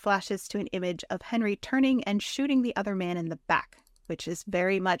 and then it flashes to an image of Henry turning and shooting the other man in the back, which is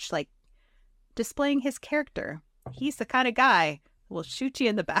very much like displaying his character. He's the kind of guy who will shoot you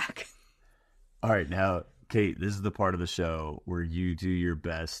in the back. All right, now, Kate, this is the part of the show where you do your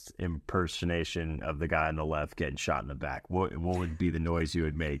best impersonation of the guy on the left getting shot in the back. What would be the noise you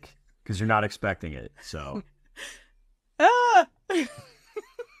would make? Because you're not expecting it, so... Ah!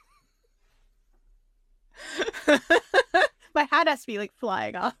 My hat has to be like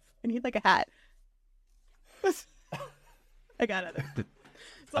flying off. I need like a hat. I got it.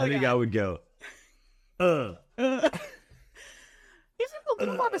 I think I would go. He's a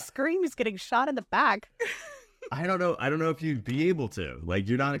little more of a scream. He's getting shot in the back. I don't know if you'd be able to. Like,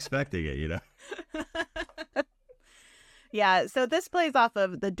 you're not expecting it, you know? Yeah. So this plays off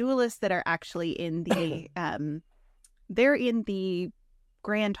of the duelists that are actually in the they're in the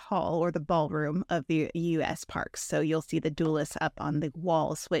Grand Hall or the ballroom of the U.S. parks. So you'll see the duelists up on the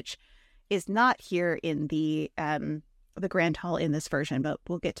walls, which is not here in the Grand Hall in this version, but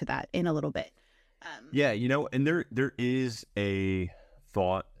we'll get to that in a little bit. Yeah, you know, and there is a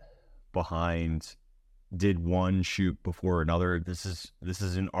thought behind, did one shoot before another? This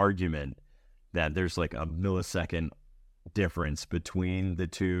is an argument that there's like a millisecond difference between the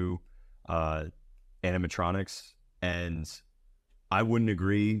two animatronics, and I wouldn't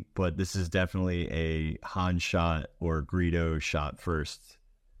agree, but this is definitely a Han shot or Greedo shot first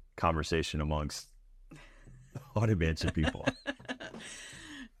conversation amongst Haunted Mansion people.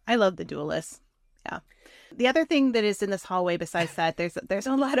 I love the duelists. Yeah. The other thing that is in this hallway besides that, there's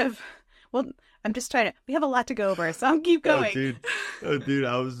a lot of, well, I'm just trying to, we have a lot to go over, so I'll keep going. Oh, dude,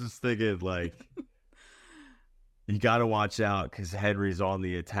 I was just thinking, like, you got to watch out because Henry's on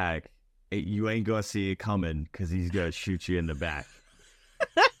the attack. You ain't going to see it coming because he's going to shoot you in the back.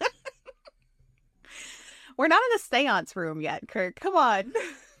 We're not in the seance room yet, Kirk. Come on.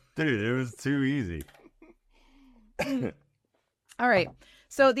 Dude, it was too easy. All right.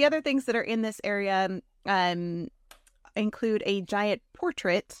 So the other things that are in this area include a giant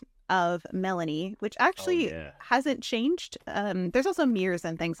portrait of Melanie, which actually hasn't changed. There's also mirrors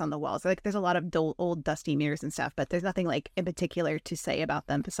and things on the walls. Like there's a lot of old dusty mirrors and stuff, but there's nothing like in particular to say about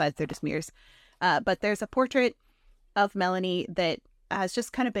them besides they're just mirrors. But there's a portrait of Melanie that has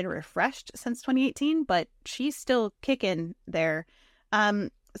just kind of been refreshed since 2018, but she's still kicking there.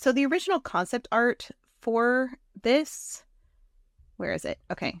 So the original concept art for this, where is it?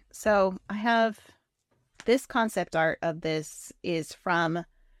 Okay, so I have this concept art of this is from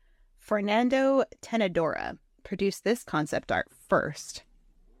Fernando Tenedora. Produced this concept art first,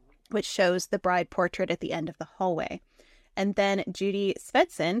 which shows the bride portrait at the end of the hallway. And then Judy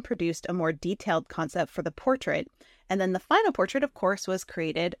Svensson produced a more detailed concept for the portrait. And then the final portrait, of course, was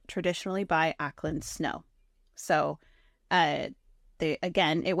created traditionally by Ackland Snow. So, it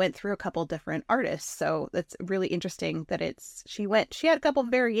went through a couple different artists. So that's really interesting that she had a couple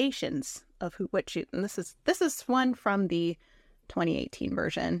variations of and this is one from the 2018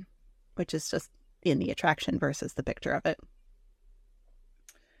 version, which is just in the attraction versus the picture of it.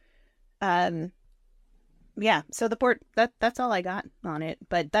 Yeah, so that's all I got on it.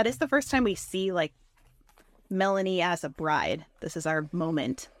 But that is the first time we see like Melanie as a bride. This is our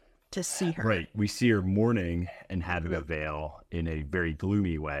moment to see her. Right. We see her mourning and having a veil in a very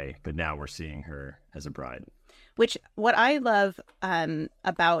gloomy way, but now we're seeing her as a bride. Which, what I love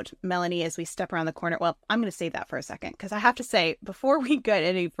about Melanie as we step around the corner, well, I'm going to save that for a second, because I have to say, before we get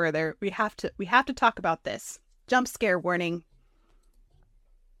any further, we have to talk about this. Jump scare warning.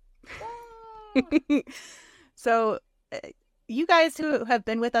 So, you guys who have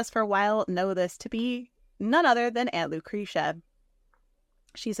been with us for a while know this to be none other than Aunt Lucretia.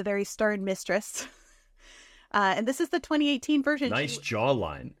 She's a very stern mistress. And this is the 2018 version. Nice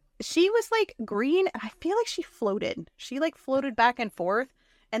jawline. She was like green, and I feel like she floated. She like floated back and forth,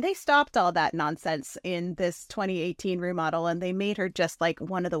 And they stopped all that nonsense in this 2018 remodel, and they made her just like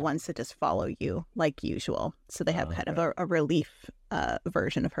one of the ones to just follow you like usual. So they have kind of a relief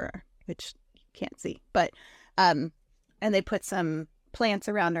version of her, which you can't see. But and they put some plants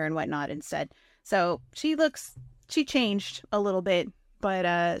around her and whatnot instead. So she changed a little bit,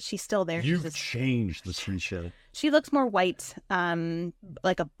 but she's still there. You've changed, Latricia. She looks more white,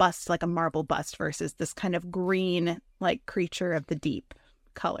 like a bust, like a marble bust, versus this kind of green, like creature of the deep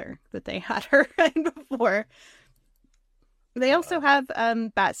color that they had her in before. They also have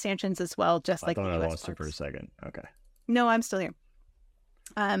bat stanchions as well, just like I thought the I US lost you for a parks. second. Okay. No, I'm still here.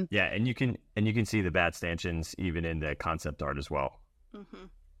 Yeah, and you can see the bat stanchions even in the concept art as well. Mm-hmm.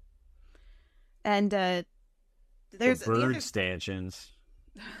 And there's the bird stanchions.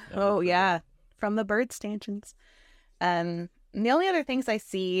 Oh yeah, from the bird stanchions. And the only other things I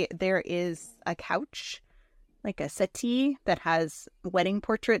see, there is a couch, like a settee that has wedding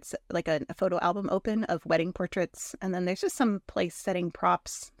portraits, like a photo album open of wedding portraits. And then there's just some place setting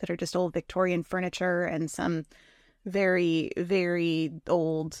props that are just old Victorian furniture and some very, very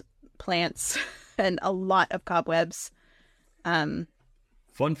old plants and a lot of cobwebs.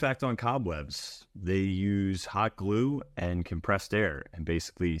 Fun fact on cobwebs, they use hot glue and compressed air and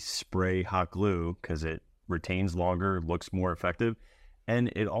basically spray hot glue because it retains longer, looks more effective.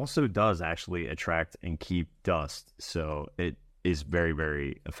 And it also does actually attract and keep dust. So it is very,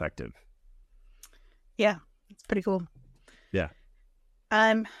 very effective. Yeah, it's pretty cool. Yeah.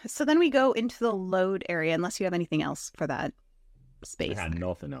 So then we go into the load area, unless you have anything else for that space. I had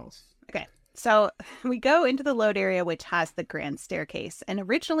nothing else. Okay. So we go into the load area, which has the grand staircase. And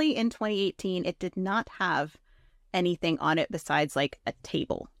originally in 2018, it did not have anything on it besides like a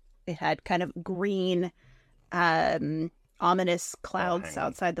table. It had kind of green, ominous clouds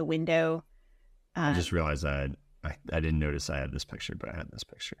outside the window. I just realized I didn't notice I had this picture, but I had this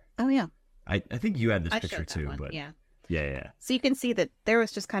picture. Oh, yeah. I think you had this picture too, one, but yeah. Yeah. So you can see that there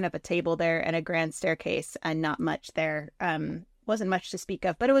was just kind of a table there and a grand staircase and not much there. Wasn't much to speak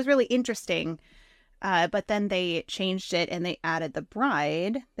of, but it was really interesting. But then they changed it and they added the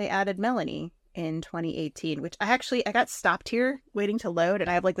bride. They added Melanie in 2018, which I got stopped here waiting to load, and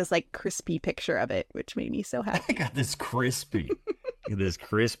I have like this like crispy picture of it, which made me so happy. I got this crispy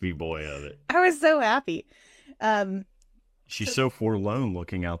boy of it. I was so happy. She's so forlorn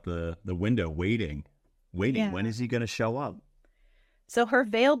looking out the window, waiting. Yeah. When is he going to show up? So her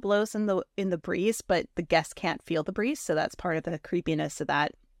veil blows in the breeze, but the guests can't feel the breeze. So that's part of the creepiness of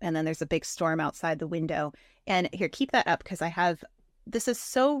that. And then there's a big storm outside the window. And here, keep that up because this is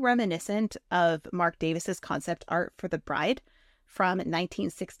so reminiscent of Mark Davis's concept art for the bride from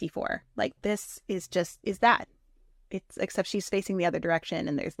 1964. Like this is that. It's except she's facing the other direction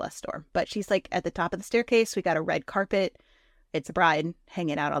and there's less storm. But she's like at the top of the staircase. We got a red carpet. It's a bride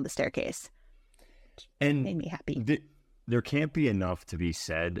hanging out on the staircase. And made me happy. There can't be enough to be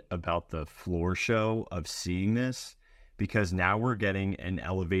said about the floor show of seeing this, because now we're getting an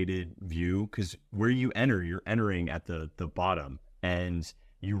elevated view, because where you enter, you're entering at the bottom and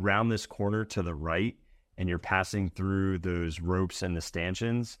you round this corner to the right and you're passing through those ropes and the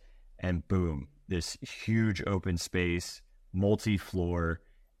stanchions and boom, this huge open space, multi-floor,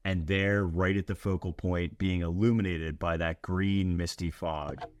 and there right at the focal point being illuminated by that green misty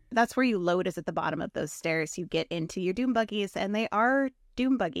fog. That's where you load, is at the bottom of those stairs. You get into your doom buggies, and they are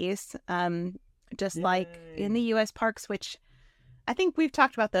doom buggies, just Yay. Like in the U.S. parks, which I think we've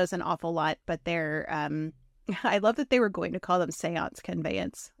talked about those an awful lot, but they're, I love that they were going to call them seance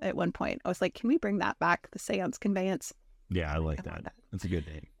conveyance at one point. I was like, can we bring that back, the seance conveyance? Yeah, I like that. That's a good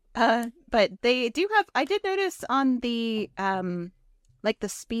name. But they do have, I did notice on the, like the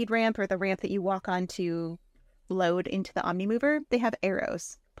speed ramp or the ramp that you walk on to load into the Omnimover, they have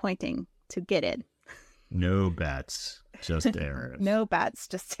arrows pointing to get in. No bats, just arrows. No bats,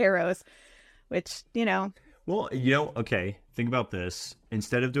 just arrows, which, Well, okay, think about this.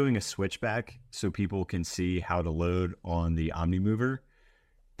 Instead of doing a switchback so people can see how to load on the Omnimover,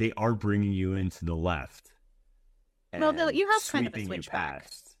 they are bringing you into the left. Well, no, you have kind of a switchback.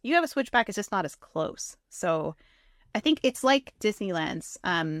 You have a switchback, it's just not as close. So I think it's like Disneyland's.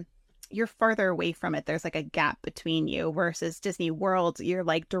 You're farther away from it. There's like a gap between you, versus Disney World, you're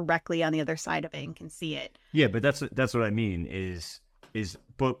like directly on the other side of it and can see it. Yeah, but that's what I mean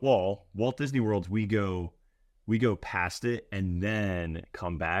but Walt Disney World, we go past it and then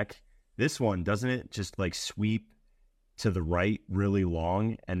come back. This one, doesn't it just like sweep to the right really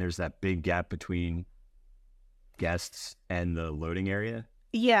long, and there's that big gap between guests and the loading area?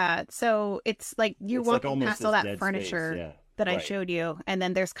 Yeah, so it's like you're walking past all that furniture. Space. Yeah. That I showed you, and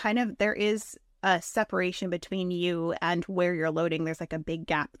then there is a separation between you and where you're loading. There's like a big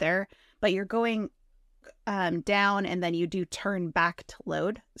gap there, but you're going down and then you do turn back to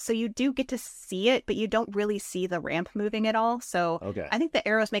load. So you do get to see it, but you don't really see the ramp moving at all. So Okay. I think the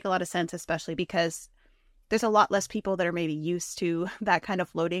arrows make a lot of sense, especially because there's a lot less people that are maybe used to that kind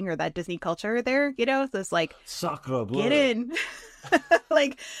of loading or that Disney culture there, you know? So it's like, Sacre bleu. get in,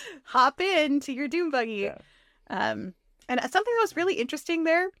 like hop into your Doom buggy. Yeah. And something that was really interesting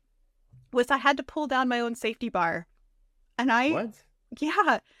there was I had to pull down my own safety bar. And What?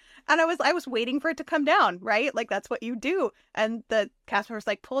 yeah. And I was waiting for it to come down, right? Like that's what you do. And the cast member was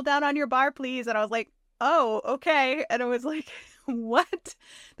like, pull down on your bar, please. And I was like, oh, okay. And it was like, what?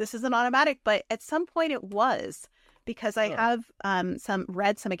 This is an automatic. But at some point it was, because I have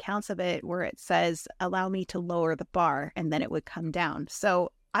read some accounts of it where it says, allow me to lower the bar, and then it would come down.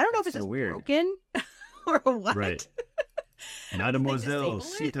 So I don't know if it's so just weird. broken or what. Right. Mademoiselle,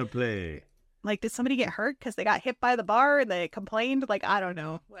 s'il te plaît. Like, did somebody get hurt because they got hit by the bar and they complained? Like, I don't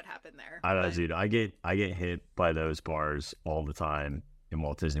know what happened there. I don't know, dude. I get hit by those bars all the time in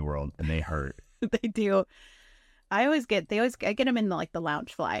Walt Disney World, and they hurt. They do. I get them in the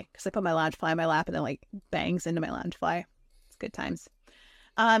lounge fly, because I put my lounge fly in my lap and then like bangs into my lounge fly. It's good times.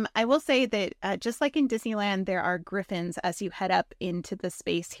 I will say that just like in Disneyland, there are griffins as you head up into the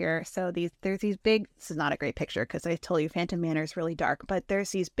space here. So there's these big, this is not a great picture because I told you Phantom Manor is really dark, but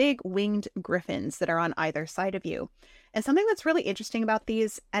there's these big winged griffins that are on either side of you. And something that's really interesting about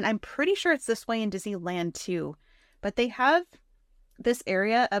these, and I'm pretty sure it's this way in Disneyland too, but they have this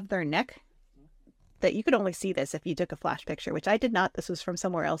area of their neck that you could only see this if you took a flash picture, which I did not. This was from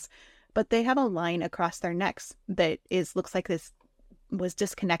somewhere else. But they have a line across their necks that looks like this was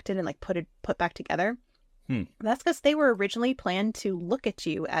disconnected and like put back together. That's because they were originally planned to look at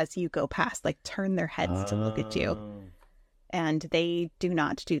you as you go past, like turn their heads to look at you. And they do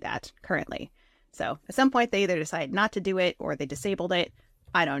not do that currently. So at some point they either decide not to do it or they disabled it.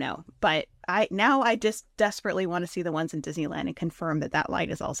 I don't know. But I just desperately want to see the ones in Disneyland and confirm that line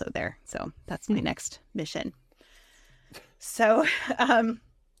is also there. So that's my next mission. So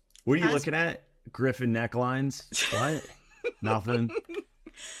what are you looking at? Griffin necklines? What? Nothing.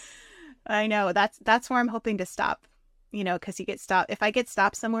 I know. That's where I'm hoping to stop. You know, because you get stopped. If I get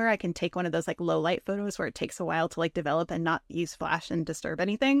stopped somewhere, I can take one of those like low light photos where it takes a while to like develop and not use flash and disturb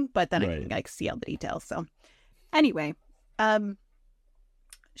anything. But then I can like see all the details. So anyway, are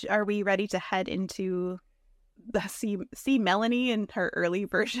we ready to head into the see Melanie in her early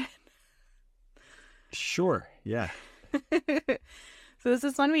version? Sure. Yeah. So this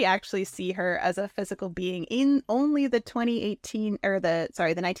is when we actually see her as a physical being in only the 2018 or the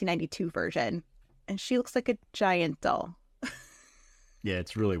 1992 version. And she looks like a giant doll. Yeah,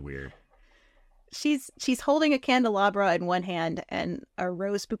 it's really weird. She's holding a candelabra in one hand and a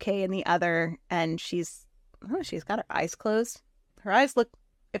rose bouquet in the other. And she's got her eyes closed. Her eyes look,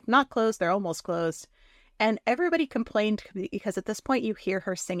 if not closed, they're almost closed. And everybody complained because at this point you hear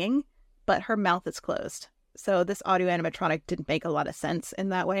her singing, but her mouth is closed. So this audio animatronic didn't make a lot of sense in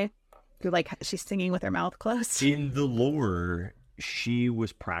that way. You're like, she's singing with her mouth closed. In the lore, she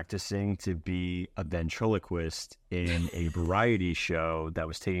was practicing to be a ventriloquist in a variety show that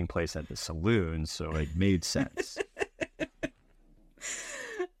was taking place at the saloon, so it made sense.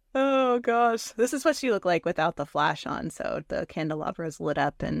 Oh gosh, this is what she looked like without the flash on. So the candelabra is lit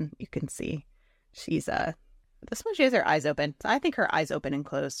up and you can see she's this one she has her eyes open. I think her eyes open and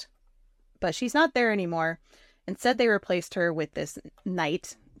closed. But she's not there anymore. Instead, they replaced her with this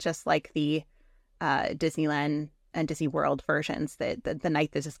knight, just like the Disneyland and Disney World versions. The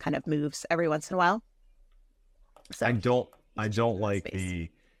knight that just kind of moves every once in a while. So I don't like space.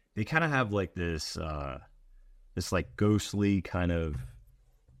 They kind of have like this like ghostly kind of,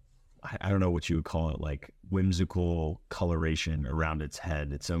 I don't know what you would call it, like whimsical coloration around its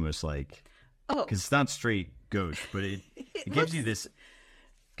head. It's almost like, because it's not straight ghost, but it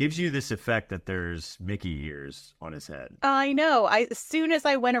gives you this effect that there's Mickey ears on his head. I know. As soon as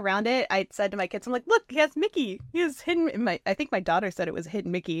I went around it, I said to my kids, I'm like, look, he has Mickey. He has hidden. I think my daughter said it was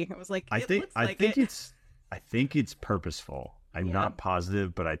hidden Mickey. I was like, I think it's purposeful. I'm not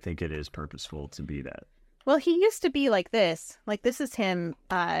positive, but I think it is purposeful to be that. Well, he used to be like this. Like, this is him.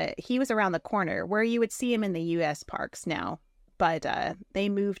 He was around the corner where you would see him in the U.S. parks now. But they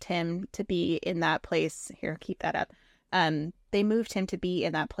moved him to be in that place. Here, keep that up. They moved him to be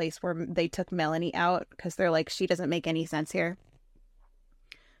in that place where they took Melanie out because they're like, she doesn't make any sense here.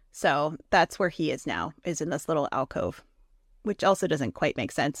 So that's where he is now, is in this little alcove, which also doesn't quite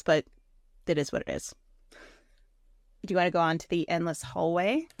make sense, but it is what it is. Do you want to go on to the endless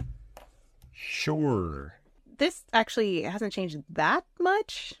hallway? Sure. This actually hasn't changed that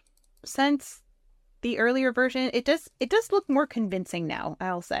much since the earlier version. It does look more convincing now,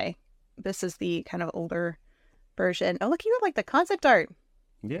 I'll say. This is the kind of older version. Oh, look, you have like the concept art.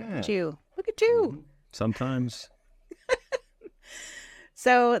 Yeah. Look at you. Sometimes.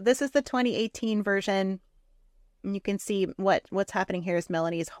 So this is the 2018 version. And you can see what's happening here is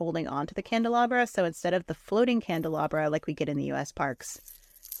Melanie is holding on to the candelabra. So instead of the floating candelabra like we get in the U.S. parks,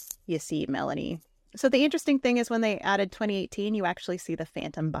 you see Melanie. So the interesting thing is when they added 2018, you actually see the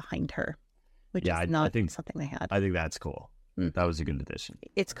Phantom behind her, which is not something they had. I think that's cool. That was a good addition.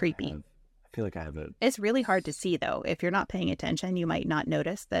 It's creepy. I feel like I have it. It's really hard to see, though. If you're not paying attention, you might not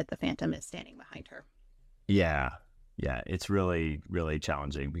notice that the Phantom is standing behind her. Yeah. Yeah. It's really, really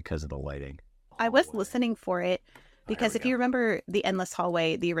challenging because of the lighting. I was listening for it because if you remember the Endless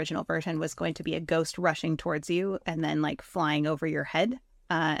Hallway, the original version was going to be a ghost rushing towards you and then like flying over your head.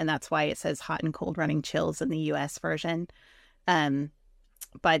 And that's why it says hot and cold running chills in the US version.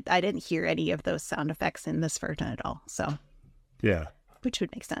 But I didn't hear any of those sound effects in this version at all. So, yeah, which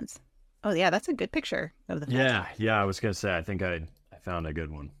would make sense. Oh, yeah, that's a good picture of the Phantom. Yeah. I was going to say, I think I found a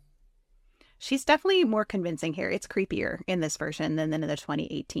good one. She's definitely more convincing here. It's creepier in this version than in the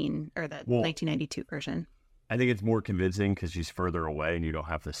 2018 or the 1992 version. I think it's more convincing because she's further away and you don't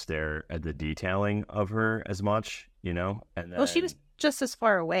have to stare at the detailing of her as much, you know? And then... Well, she was just as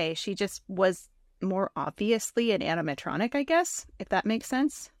far away. She just was more obviously an animatronic, I guess, if that makes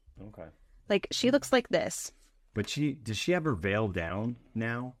sense. Okay. Like, she looks like this. But does she have her veil down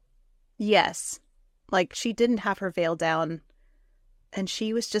now? Yes. Like, she didn't have her veil down. And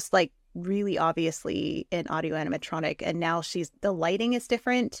she was just, like, really obviously an audio animatronic. And now the lighting is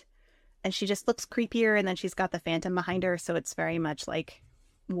different. And she just looks creepier. And then she's got the Phantom behind her. So it's very much like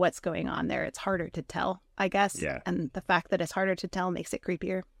what's going on there. It's harder to tell, I guess. Yeah. And the fact that it's harder to tell makes it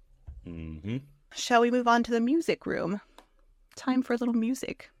creepier. Mm-hmm. Shall we move on to the music room? Time for a little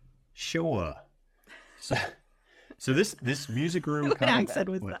music. Sure. So this music room... What accent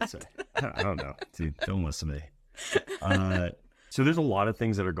was that? I don't know. Dude, don't listen to me. So there's a lot of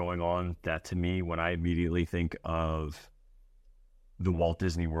things that are going on that to me, when I immediately think of the Walt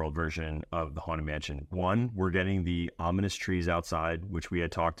Disney World version of the Haunted Mansion. One, we're getting the ominous trees outside, which we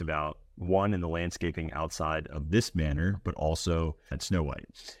had talked about. One, in the landscaping outside of this manor, but also at Snow White.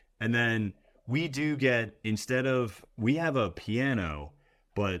 And then we do get, we have a piano,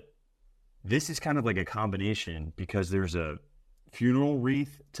 but this is kind of like a combination because there's a funeral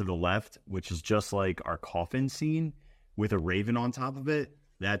wreath to the left, which is just like our coffin scene with a raven on top of it.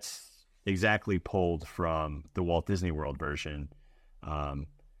 That's exactly pulled from the Walt Disney World version.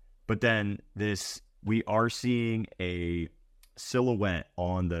 But then we are seeing a silhouette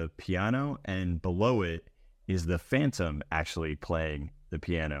on the piano, and below it is the Phantom actually playing the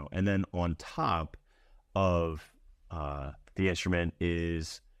piano. And then on top of the instrument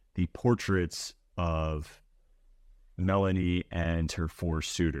is the portraits of Melanie and her 4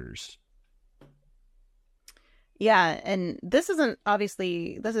 suitors. Yeah, and this is the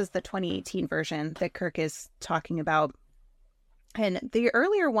 2018 version that Kirk is talking about. And the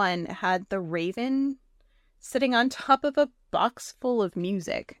earlier one had the raven sitting on top of a box full of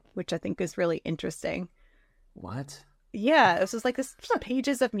music, which I think is really interesting. What? Yeah, it was just like this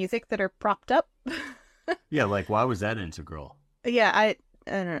pages of music that are propped up. Yeah, like why was that integral? Yeah, I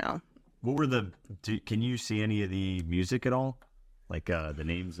don't know. What were can you see any of the music at all? Like the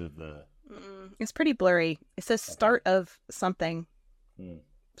names of the... It's pretty blurry. It says start of something.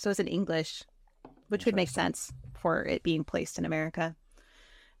 So it's in English, which would make sense for it being placed in America.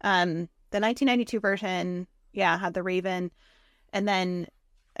 The 1992 version, had the raven. And then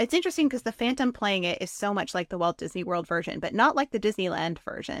it's interesting because the Phantom playing it is so much like the Walt Disney World version, but not like the Disneyland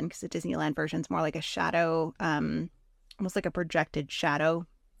version, because the Disneyland version is more like a shadow, almost like a projected shadow.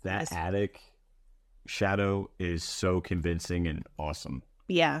 That attic shadow is so convincing and awesome.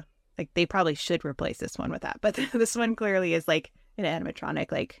 Yeah. Like they probably should replace this one with that. But this one clearly is like an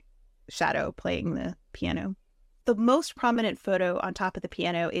animatronic, like shadow playing the piano. The most prominent photo on top of the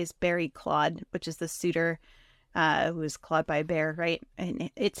piano is Barry Claude, which is the suitor who was clawed by a bear, right?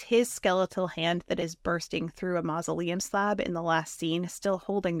 And it's his skeletal hand that is bursting through a mausoleum slab in the last scene, still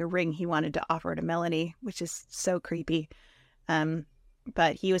holding the ring he wanted to offer to Melanie, which is so creepy.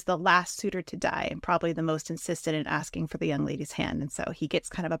 But he was the last suitor to die and probably the most insistent in asking for the young lady's hand. And so he gets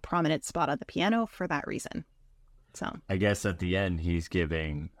kind of a prominent spot on the piano for that reason. So I guess at the end, he's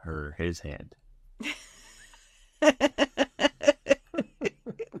giving her his hand.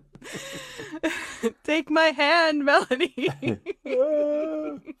 Take my hand, Melanie.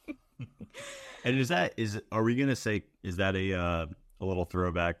 And are we going to say, is that a little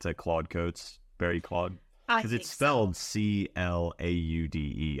throwback to Claude Coates, Barry Claude? Because it's spelled Claude.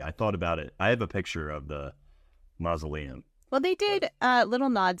 I thought about it. I have a picture of the mausoleum. Well, they did little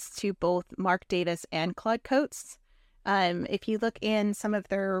nods to both Mark Davis and Claude Coates. If you look in some of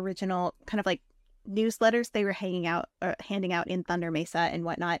their original kind of like newsletters they were handing out in Thunder Mesa and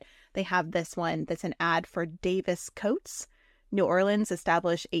whatnot, they have this one that's an ad for Davis Coats. New Orleans,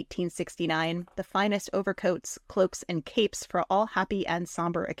 established 1869. The finest overcoats, cloaks, and capes for all happy and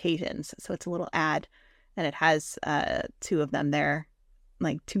somber occasions. So it's a little ad, and it has two of them there,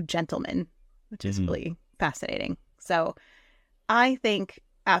 like two gentlemen, which is really fascinating. So I think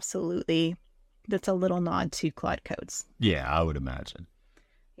absolutely that's a little nod to Claude Coates. Yeah, I would imagine.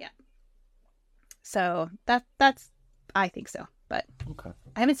 Yeah. So that's I think so. But okay.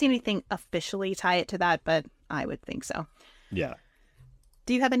 I haven't seen anything officially tie it to that, but I would think so. Yeah.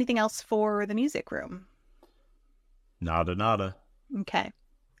 Do you have anything else for the music room? Nada. Okay.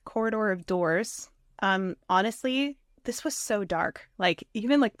 Corridor of doors. Honestly, this was so dark. Like,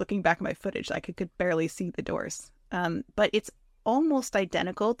 even like looking back at my footage, like I could barely see the doors. But it's almost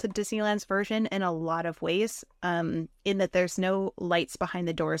identical to Disneyland's version in a lot of ways, in that there's no lights behind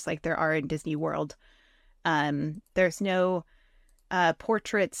the doors like there are in Disney World. There's no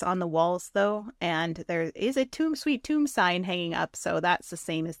portraits on the walls, though, and there is a Sweet Tomb sign hanging up, so that's the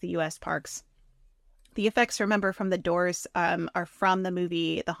same as the U.S. parks. The effects, remember, from the doors are from the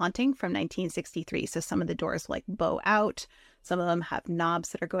movie The Haunting from 1963, so some of the doors like bow out, some of them have knobs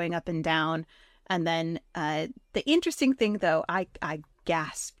that are going up and down. And then the interesting thing, though, I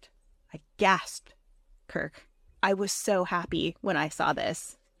gasped, Kirk. I was so happy when I saw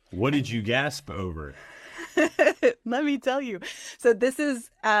this. What did you gasp over? Let me tell you. So this is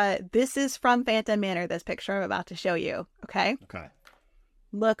from Phantom Manor, this picture I'm about to show you. Okay.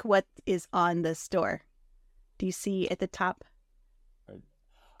 Look what is on this door. Do you see at the top?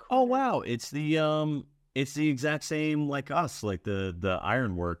 Oh wow, it's the exact same like us, like the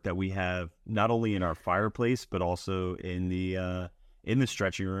ironwork that we have not only in our fireplace but also in the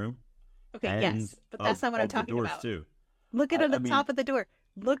stretching room. Okay, yes, but that's not what I'm talking about. Too. Look at the top of the door.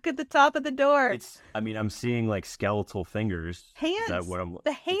 Look at the top of the door. I'm seeing like skeletal fingers. Hands. Is that what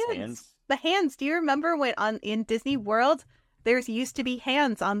the hands. The hands. Do you remember when in Disney World there's used to be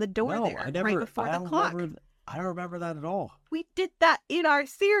hands on the door right before the clock? I don't remember that at all. We did that in our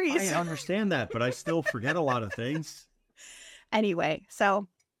series. I understand that, but I still forget a lot of things. Anyway, so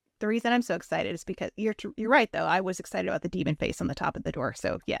the reason I'm so excited is because you're right, though. I was excited about the demon face on the top of the door.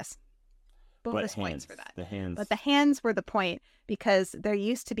 So yes. Bonus points for that. The hands. But the hands were the point, because there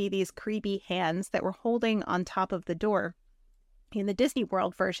used to be these creepy hands that were holding on top of the door in the Disney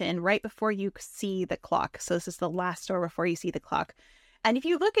World version right before you see the clock. So this is the last door before you see the clock. And if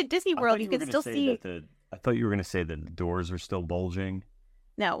you look at Disney World, you can still see... I thought you were going to say that the doors are still bulging.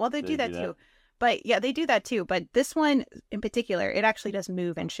 No, well, they do that too. But yeah, they do that too. But this one in particular, it actually does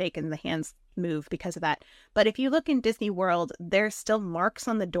move and shake, and the hands move because of that. But if you look in Disney World, there's still marks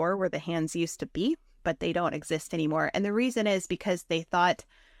on the door where the hands used to be, but they don't exist anymore. And the reason is because they thought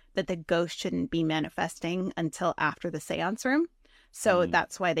that the ghost shouldn't be manifesting until after the seance room. So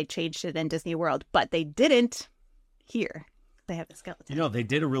that's why they changed it in Disney World. But they didn't here. They have the skeleton. They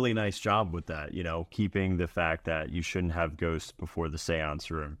did a really nice job with that, keeping the fact that you shouldn't have ghosts before the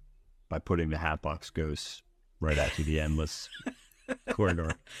seance room by putting the Hatbox ghosts right after the endless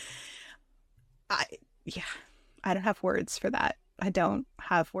corridor. I don't have words for that. I don't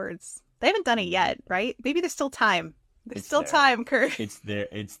have words. They haven't done it yet, right? Maybe there's still time. There's still time, Kurt. It's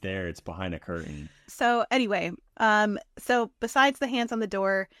there. It's behind a curtain. So anyway, so besides the hands on the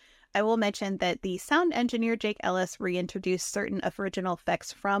door, I will mention that the sound engineer, Jake Ellis, reintroduced certain original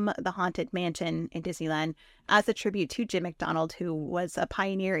effects from the Haunted Mansion in Disneyland as a tribute to Jim McDonald, who was a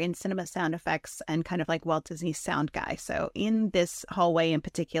pioneer in cinema sound effects and kind of like Walt Disney's sound guy. So in this hallway in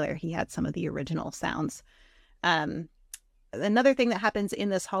particular, he had some of the original sounds. Another thing that happens in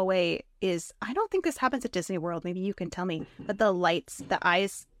this hallway is, I don't think this happens at Disney World. Maybe you can tell me, but the lights, the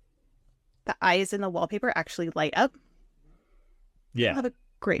eyes in the wallpaper actually light up. Yeah. I have a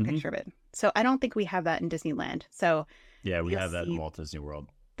great picture of it. So I don't think we have that in Disneyland. So yeah, we have that in Walt Disney World.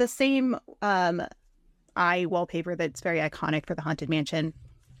 The same eye wallpaper that's very iconic for the Haunted Mansion,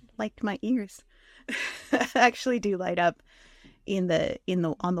 like my ears, actually do light up on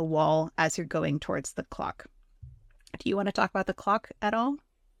the wall as you're going towards the clock. Do you want to talk about the clock at all? Do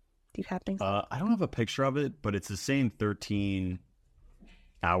you have things? I don't have a picture of it, but it's the same 13-hour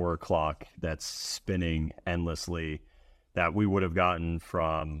clock that's spinning endlessly that we would have gotten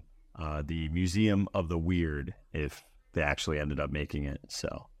from the Museum of the Weird if they actually ended up making it.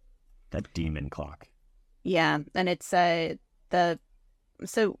 So that demon clock. Yeah, and it's the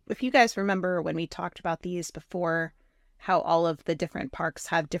So if you guys remember when we talked about these before, how all of the different parks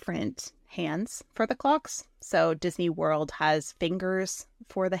have different hands for the clocks. So Disney World has fingers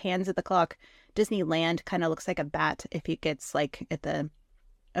for the hands of the clock. Disneyland kind of looks like a bat if it gets like at the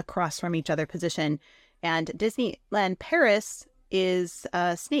across from each other position. And Disneyland Paris is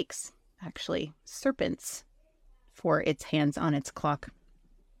snakes, actually, serpents for its hands on its clock.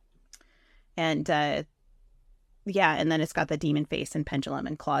 And yeah, and then it's got the demon face and pendulum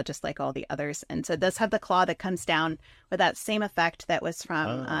and claw, just like all the others. And so it does have the claw that comes down with that same effect that was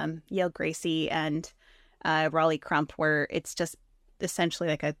from Yale Gracie and Raleigh Crump, where it's just essentially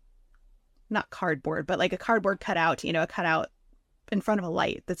like a, not cardboard, but like a cardboard cutout, a cutout in front of a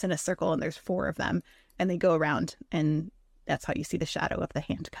light that's in a circle, and there's 4 of them, and they go around, and that's how you see the shadow of the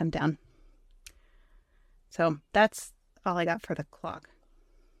hand come down. So that's all I got for the clock.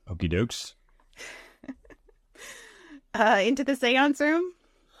 Okie dokes. Into the seance room?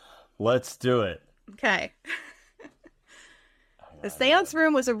 Let's do it. Okay. The seance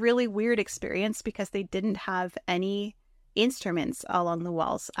room was a really weird experience because they didn't have any instruments along the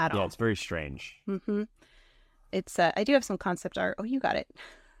walls at all. Yeah, it's very strange. Mm-hmm. It's I do have some concept art. Oh, you got it.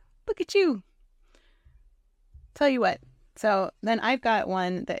 Look at you. Tell you what. So then I've got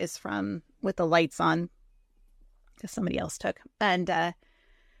one that is from with the lights on that somebody else took. And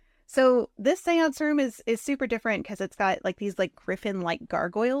so this seance room is super different because it's got like these like griffin-like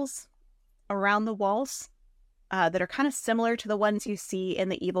gargoyles around the walls that are kind of similar to the ones you see in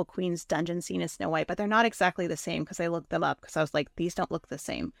the Evil Queen's dungeon scene in Snow White, but they're not exactly the same because I looked them up because I was like, these don't look the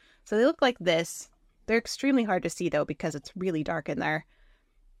same. So they look like this. They're extremely hard to see though because it's really dark in there.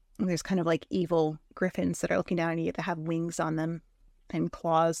 And there's kind of like evil griffins that are looking down at you that have wings on them and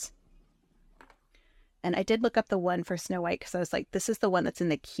claws. And I did look up the one for Snow White because I was like, this is the one that's in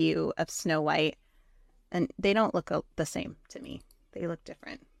the queue of Snow White. And they don't look the same to me. They look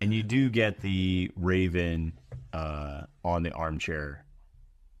different. And you do get the raven on the armchair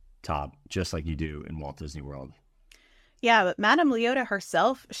top, just like you do in Walt Disney World. Yeah, but Madame Leota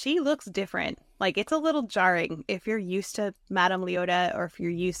herself, she looks different. Like, it's a little jarring if you're used to Madame Leota or if you're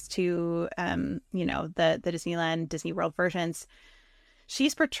used to, the Disneyland, Disney World versions.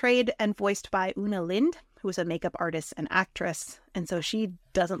 She's portrayed and voiced by Una Lind, who is a makeup artist and actress. And so she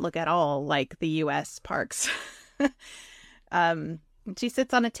doesn't look at all like the U.S. parks. She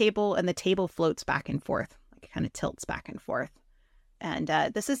sits on a table and the table floats back and forth, like it kind of tilts back and forth. And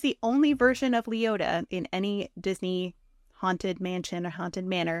this is the only version of Leota in any Disney haunted mansion or haunted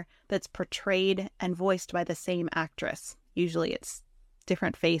manor that's portrayed and voiced by the same actress. Usually it's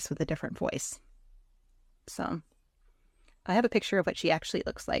different face with a different voice. So I have a picture of what she actually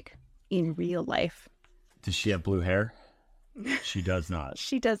looks like in real life. Does she have blue hair? She does not.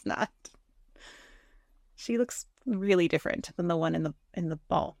 She does not. She looks really different than the one in the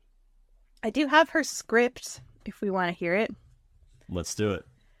ball. I do have her script if we want to hear it. Let's do it.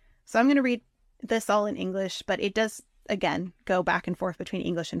 So I'm going to read this all in English, but it does, again, go back and forth between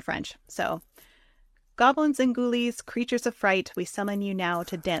English and French. So, goblins and ghoulies, creatures of fright, we summon you now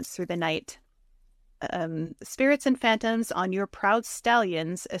to dance through the night. Spirits and phantoms on your proud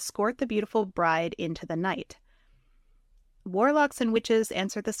stallions escort the beautiful bride into the night. Warlocks and witches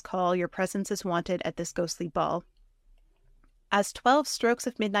answer this call. Your presence is wanted at this ghostly ball. As 12 strokes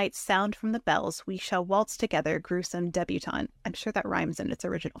of midnight sound from the bells, we shall waltz together, gruesome debutante. I'm sure that rhymes in its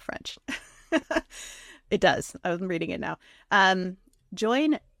original French. It does. I'm reading it now.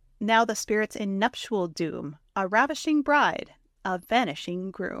 Join now the spirits in nuptial doom, a ravishing bride, a vanishing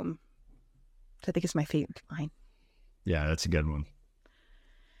groom. Which I think is my favorite line. Yeah, that's a good one.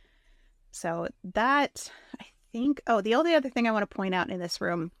 So that, I think, the only other thing I want to point out in this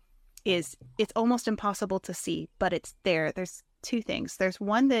room is it's almost impossible to see, but it's there. There's 2 things. There's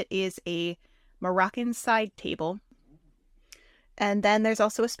one that is a Moroccan side table. And then there's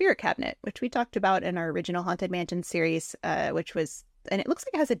also a spirit cabinet, which we talked about in our original Haunted Mansion series, and it looks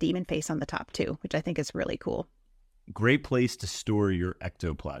like it has a demon face on the top too, which I think is really cool. Great place to store your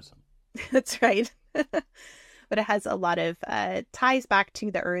ectoplasm. That's right. But it has a lot of ties back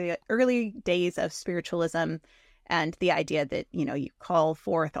to the early days of spiritualism and the idea that, you call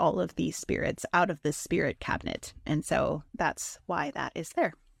forth all of these spirits out of this spirit cabinet. And so that's why that is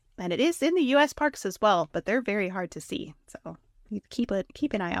there. And it is in the U.S. parks as well, but they're very hard to see. So you keep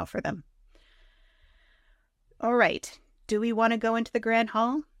an eye out for them. All right. Do we want to go into the Grand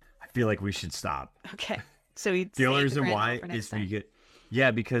Hall? I feel like we should stop. Okay. So the only reason why is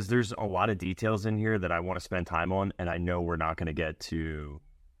because there's a lot of details in here that I want to spend time on, and I know we're not going to get to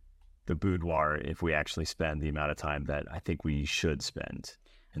the boudoir if we actually spend the amount of time that I think we should spend.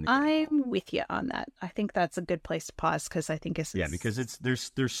 in the Grand Hall. I'm with you on that. I think that's a good place to pause because I think it's Because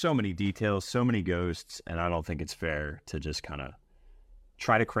there's so many details, so many ghosts, and I don't think it's fair to just kind of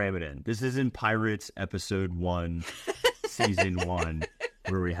try to cram it in. This isn't Pirates episode 1, season 1,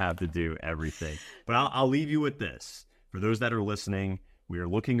 where we have to do everything. But I'll leave you with this. For those that are listening, we are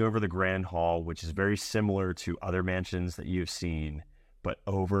looking over the Grand Hall, which is very similar to other mansions that you've seen, but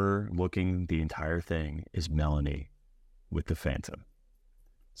overlooking the entire thing is Melanie with the Phantom.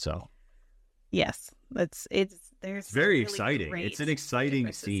 So, yes, there's very really exciting. great It's an exciting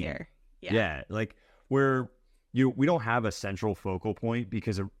differences scene. here. Yeah, like where we don't have a central focal point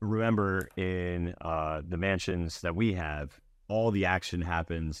because remember in the mansions that we have, all the action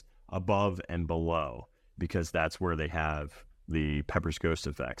happens above and below because that's where they have the Pepper's Ghost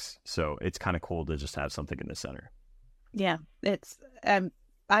effects. So it's kind of cool to just have something in the center. Yeah, it's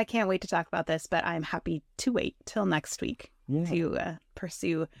I can't wait to talk about this, but I'm happy to wait till next week to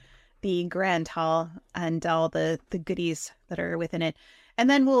pursue the Grand Hall and all the goodies that are within it. And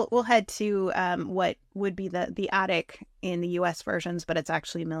then we'll head to what would be the attic in the U.S. versions, but it's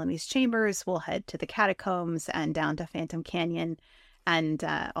actually Melanie's chambers. We'll head to the catacombs and down to Phantom Canyon and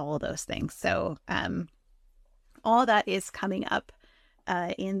all of those things. So all that is coming up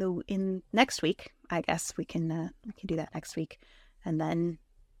in next week. I guess we can do that next week, and then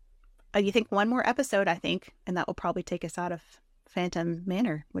you think one more episode, I think, and that will probably take us out of Phantom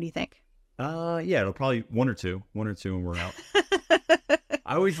Manor. What do you think? Yeah, it'll probably one or two, and we're out.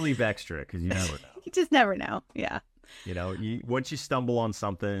 I always leave extra because you never know. You just never know. Yeah. Once you stumble on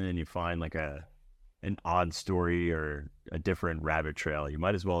something and you find like an odd story or a different rabbit trail, you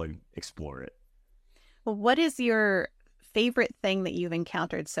might as well explore it. Well, what is your favorite thing that you've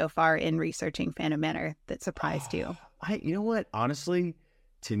encountered so far in researching Phantom Manor that surprised you? You know what? Honestly,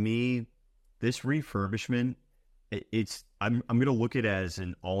 to me, this refurbishment, I'm gonna look at it as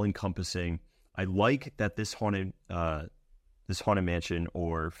an all-encompassing. I like that this haunted mansion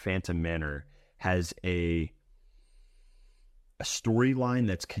or Phantom Manor has a storyline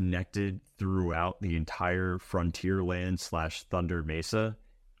that's connected throughout the entire Frontierland / Thunder Mesa.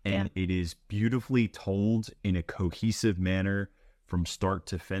 And it is beautifully told in a cohesive manner from start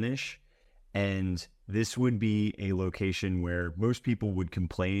to finish. And this would be a location where most people would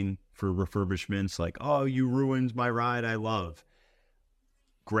complain for refurbishments like, oh, you ruined my ride I love.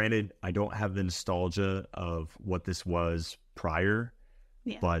 Granted, I don't have the nostalgia of what this was prior,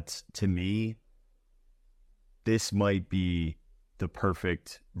 but to me, this might be the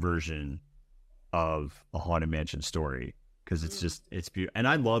perfect version of a Haunted Mansion story. Because it's beautiful. And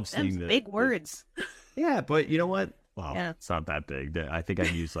I love seeing the big words. Yeah, but you know what? Well, it's not that big. I think I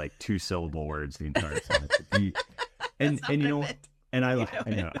use like 2-syllable words the entire time. And you know, and I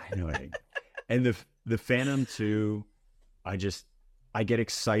know. And the Phantom too, I get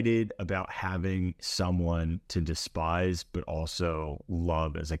excited about having someone to despise but also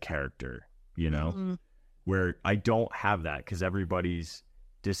love as a character, where I don't have that because everybody's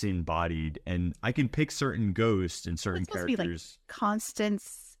disembodied, and I can pick certain ghosts and certain characters. To be like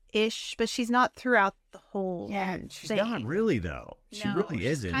Constance-ish, but she's not throughout the whole. Yeah, she's not really though. She really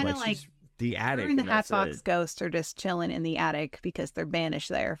isn't. Kind of like she's the attic. Her and the Hatbox Ghost are just chilling in the attic because they're banished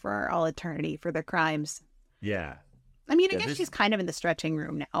there for all eternity for their crimes. Yeah. I mean, I guess she's kind of in the stretching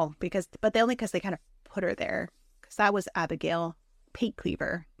room now but only because they kind of put her there because that was Abigail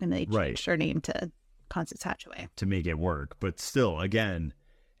Pate-Cleaver, and they changed her name to Constance Hatchaway to make it work. But still, again,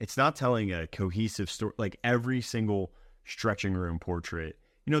 it's not telling a cohesive story. Like every single stretching room portrait,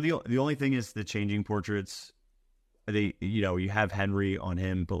 the only thing is the changing portraits. You have Henry on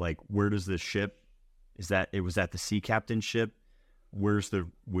him, but like, where does the ship? Was that the sea captain ship? Was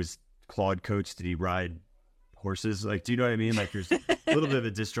Claude Coates? Did he ride horses? Like, do you know what I mean? Like, there's a little bit of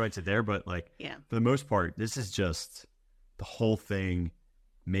a disjointed there, but like, for the most part, this is just the whole thing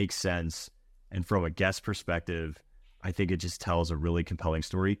makes sense. And from a guest perspective, I think it just tells a really compelling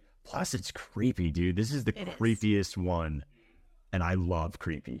story. Plus, it's creepy, dude. This is the creepiest one, and I love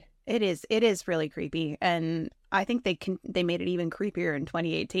creepy. It is really creepy, and I think they made it even creepier in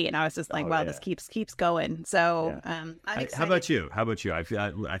 2018. I was just like, wow, this keeps going. So, I'm excited. How about you?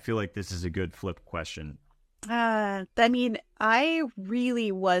 I feel like this is a good flip question. I mean, I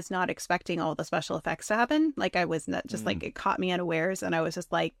really was not expecting all the special effects to happen. Like, I was not just like, it caught me unawares, and I was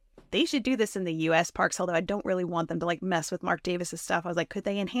just like, they should do this in the U.S. parks, although I don't really want them to like mess with Mark Davis's stuff. I was like, could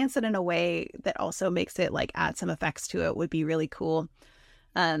they enhance it in a way that also makes it like add some effects to it? Would be really cool.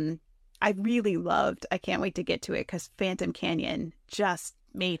 I really loved, I can't wait to get to it because Phantom Canyon just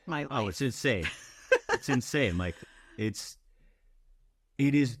made my life. Oh, it's insane. It's insane. Like it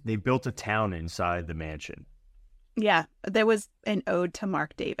is, they built a town inside the mansion. Yeah, there was an ode to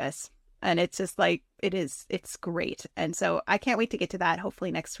Mark Davis, and it's just like it's great. And so I can't wait to get to that.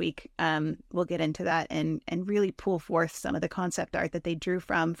 Hopefully next week we'll get into that and really pull forth some of the concept art that they drew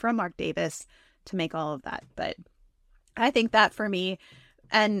from Mark Davis to make all of that. But I think that for me,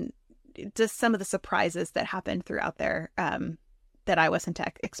 and just some of the surprises that happened throughout there that I wasn't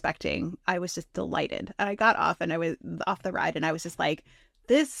expecting, I was just delighted. And I got off and I was off the ride and I was just like,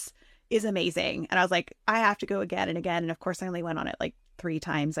 this is amazing. And I was like, I have to go again and again. And of course I only went on it like 3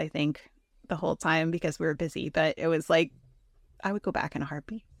 times, I think, the whole time because we were busy. But it was like, I would go back in a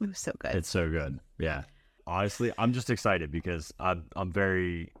heartbeat. It was so good. It's so good. Yeah. Honestly, I'm just excited because I'm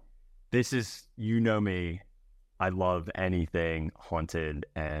very, this is, you know me, I love anything haunted,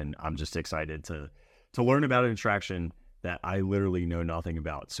 and I'm just excited to learn about an attraction that I literally know nothing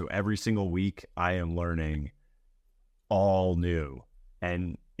about. So every single week I am learning all new,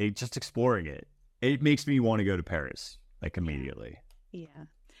 and just exploring it. It makes me want to go to Paris like immediately. Yeah.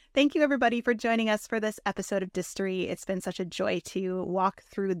 Thank you, everybody, for joining us for this episode of Distery. It's been such a joy to walk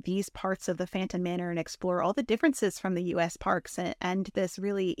through these parts of the Phantom Manor and explore all the differences from the U.S. parks and this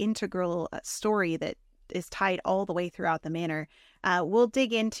really integral story that is tied all the way throughout the manor. We'll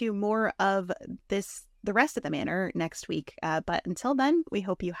dig into more of the rest of the manor next week. But until then, we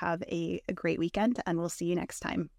hope you have a great weekend, and we'll see you next time.